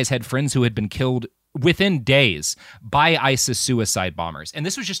these guys had friends who had been killed within days by ISIS suicide bombers. And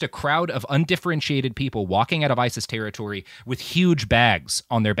this was just a crowd of undifferentiated people walking out of ISIS territory with huge bags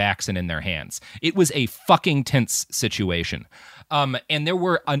on their backs and in their hands. It was a fucking tense situation. And there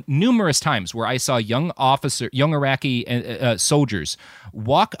were numerous times where I saw young Iraqi soldiers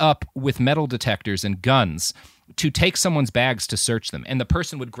walk up with metal detectors and guns to take someone's bags to search them. And the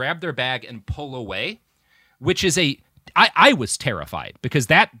person would grab their bag and pull away, which is I was terrified because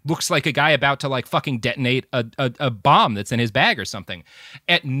that looks like a guy about to like fucking detonate a bomb that's in his bag or something.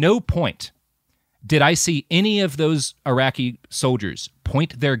 At no point did I see any of those Iraqi soldiers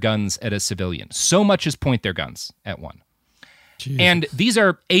point their guns at a civilian, so much as point their guns at one. Jesus. And these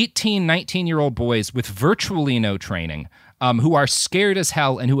are 18, 19-year-old boys with virtually no training, who are scared as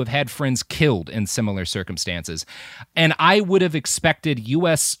hell and who have had friends killed in similar circumstances. And I would have expected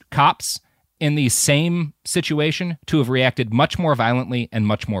U.S. cops in the same situation to have reacted much more violently and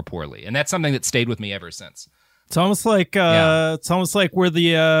much more poorly. And that's something that stayed with me ever since. It's almost like it's almost like we're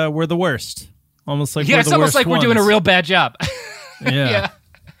the worst. Almost like we're the it's almost worst like we're doing a real bad job. Yeah.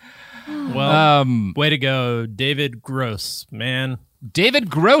 Well, way to go, David Grossman. David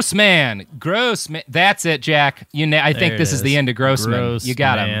Grossman. Grossman. That's it, Jack. I think this is the end of Grossman. You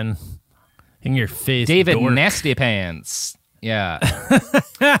got him. In your face, David dork. Nasty Pants. Yeah.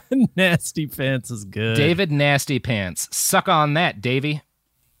 Nasty Pants is good. David Nasty Pants. Suck on that, Davey.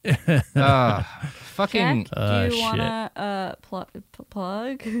 Fucking. Jack, do you want to plug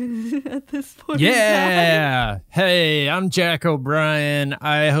at this point? Yeah. Hey, I'm Jack O'Brien.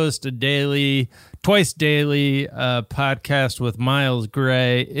 I host a twice daily podcast with Miles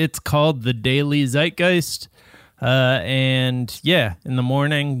Gray. It's called The Daily Zeitgeist. And yeah, in the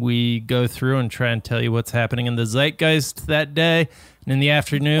morning we go through and try and tell you what's happening in the zeitgeist that day. And in the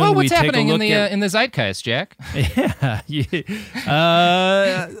afternoon, what's we take happening a look in the zeitgeist, Jack? Yeah.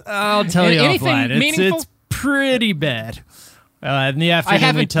 I'll tell you offline. It's pretty bad. In the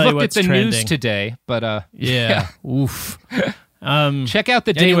afternoon, we tell you what's trending. I haven't looked at the news today, but yeah. Oof. Check out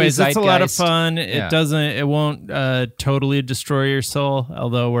the Daily anyways, Zeitgeist. It's a lot of fun. Yeah. It won't totally destroy your soul,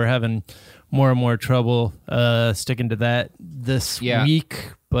 although we're having more and more trouble sticking to that this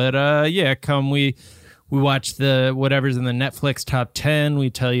week. But we watch whatever's in the Netflix top 10. We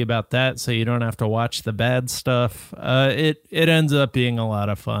tell you about that, so you don't have to watch the bad stuff. It ends up being a lot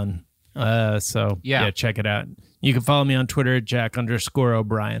of fun. So check it out. You can follow me on Twitter at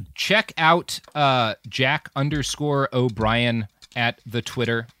Jack_O'Brien. Check out Jack_O'Brien at the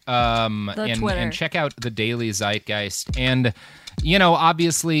Twitter. And check out the Daily Zeitgeist. And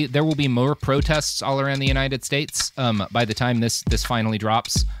obviously there will be more protests all around the United States by the time this finally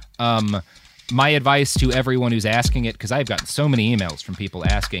drops. My advice to everyone who's asking it, because I've gotten so many emails from people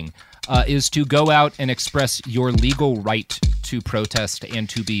asking, is to go out and express your legal right to protest and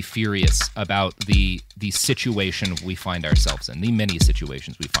to be furious about the situation we find ourselves in, the many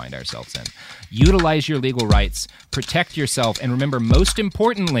situations we find ourselves in. Utilize your legal rights, protect yourself, and remember, most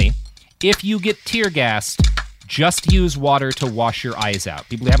importantly, if you get tear gassed, just use water to wash your eyes out.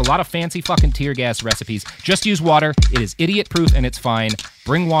 People have a lot of fancy fucking tear gas recipes. Just use water. It is idiot-proof and it's fine.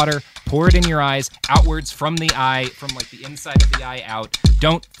 Bring water, pour it in your eyes, outwards from the eye, from like the inside of the eye out.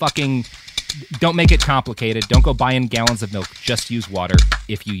 Don't make it complicated. Don't go buying gallons of milk. Just use water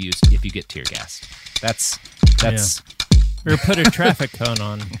if you get tear gas. That's Or put a traffic cone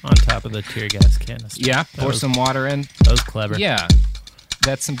on top of the tear gas canister. Yeah, pour some water in. That was clever. Yeah.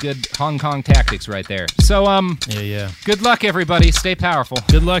 That's some good Hong Kong tactics right there. So, good luck, everybody. Stay powerful.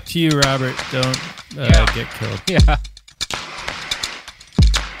 Good luck to you, Robert. Don't get killed. Yeah.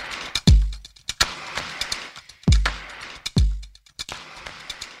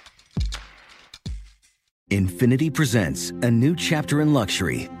 Infiniti presents a new chapter in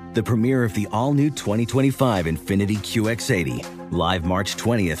luxury, the premiere of the all-new 2025 Infiniti QX80, live March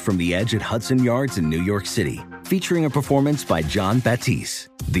 20th from the Edge at Hudson Yards in New York City, featuring a performance by John Batiste.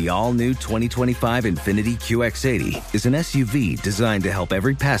 The all-new 2025 Infiniti QX80 is an SUV designed to help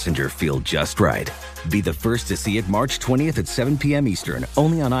every passenger feel just right. Be the first to see it March 20th at 7 p.m. Eastern,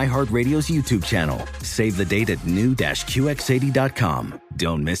 only on iHeartRadio's YouTube channel. Save the date at new-QX80.com.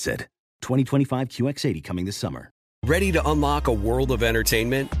 Don't miss it. 2025 QX80 coming this summer. Ready to unlock a world of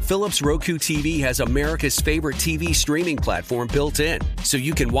entertainment? Philips Roku TV has America's favorite TV streaming platform built in, so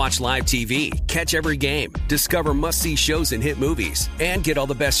you can watch live TV, catch every game, discover must-see shows and hit movies, and get all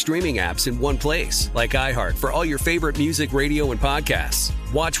the best streaming apps in one place, like iHeart for all your favorite music, radio, and podcasts.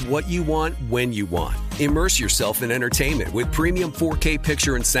 Watch what you want, when you want. Immerse yourself in entertainment with premium 4K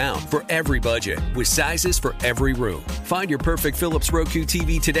picture and sound for every budget, with sizes for every room. Find your perfect Philips Roku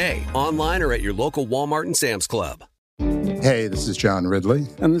TV today, online or at your local Walmart and Sam's Club. Hey, this is John Ridley.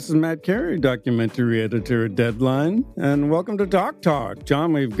 And this is Matt Carey, documentary editor at Deadline. And welcome to Doc Talk.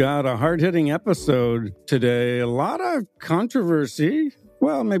 John, we've got a hard-hitting episode today. A lot of controversy.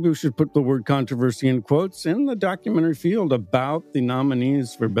 Well, maybe we should put the word controversy in quotes in the documentary field about the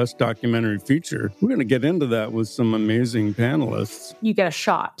nominees for Best Documentary Feature. We're going to get into that with some amazing panelists. You get a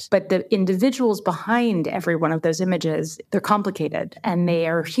shot, but the individuals behind every one of those images, they're complicated and they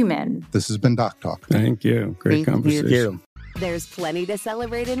are human. This has been Doc Talk. Thank you. Great conversation. Thank you. There's plenty to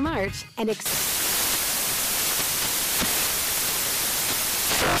celebrate in March and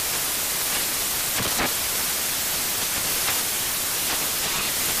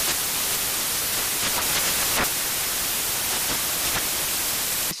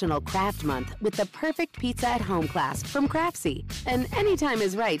Craft Month with the perfect pizza at home class from Craftsy. And anytime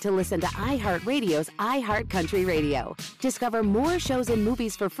is right to listen to iHeartRadio's iHeart Country Radio. Discover more shows and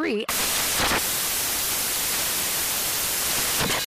movies for free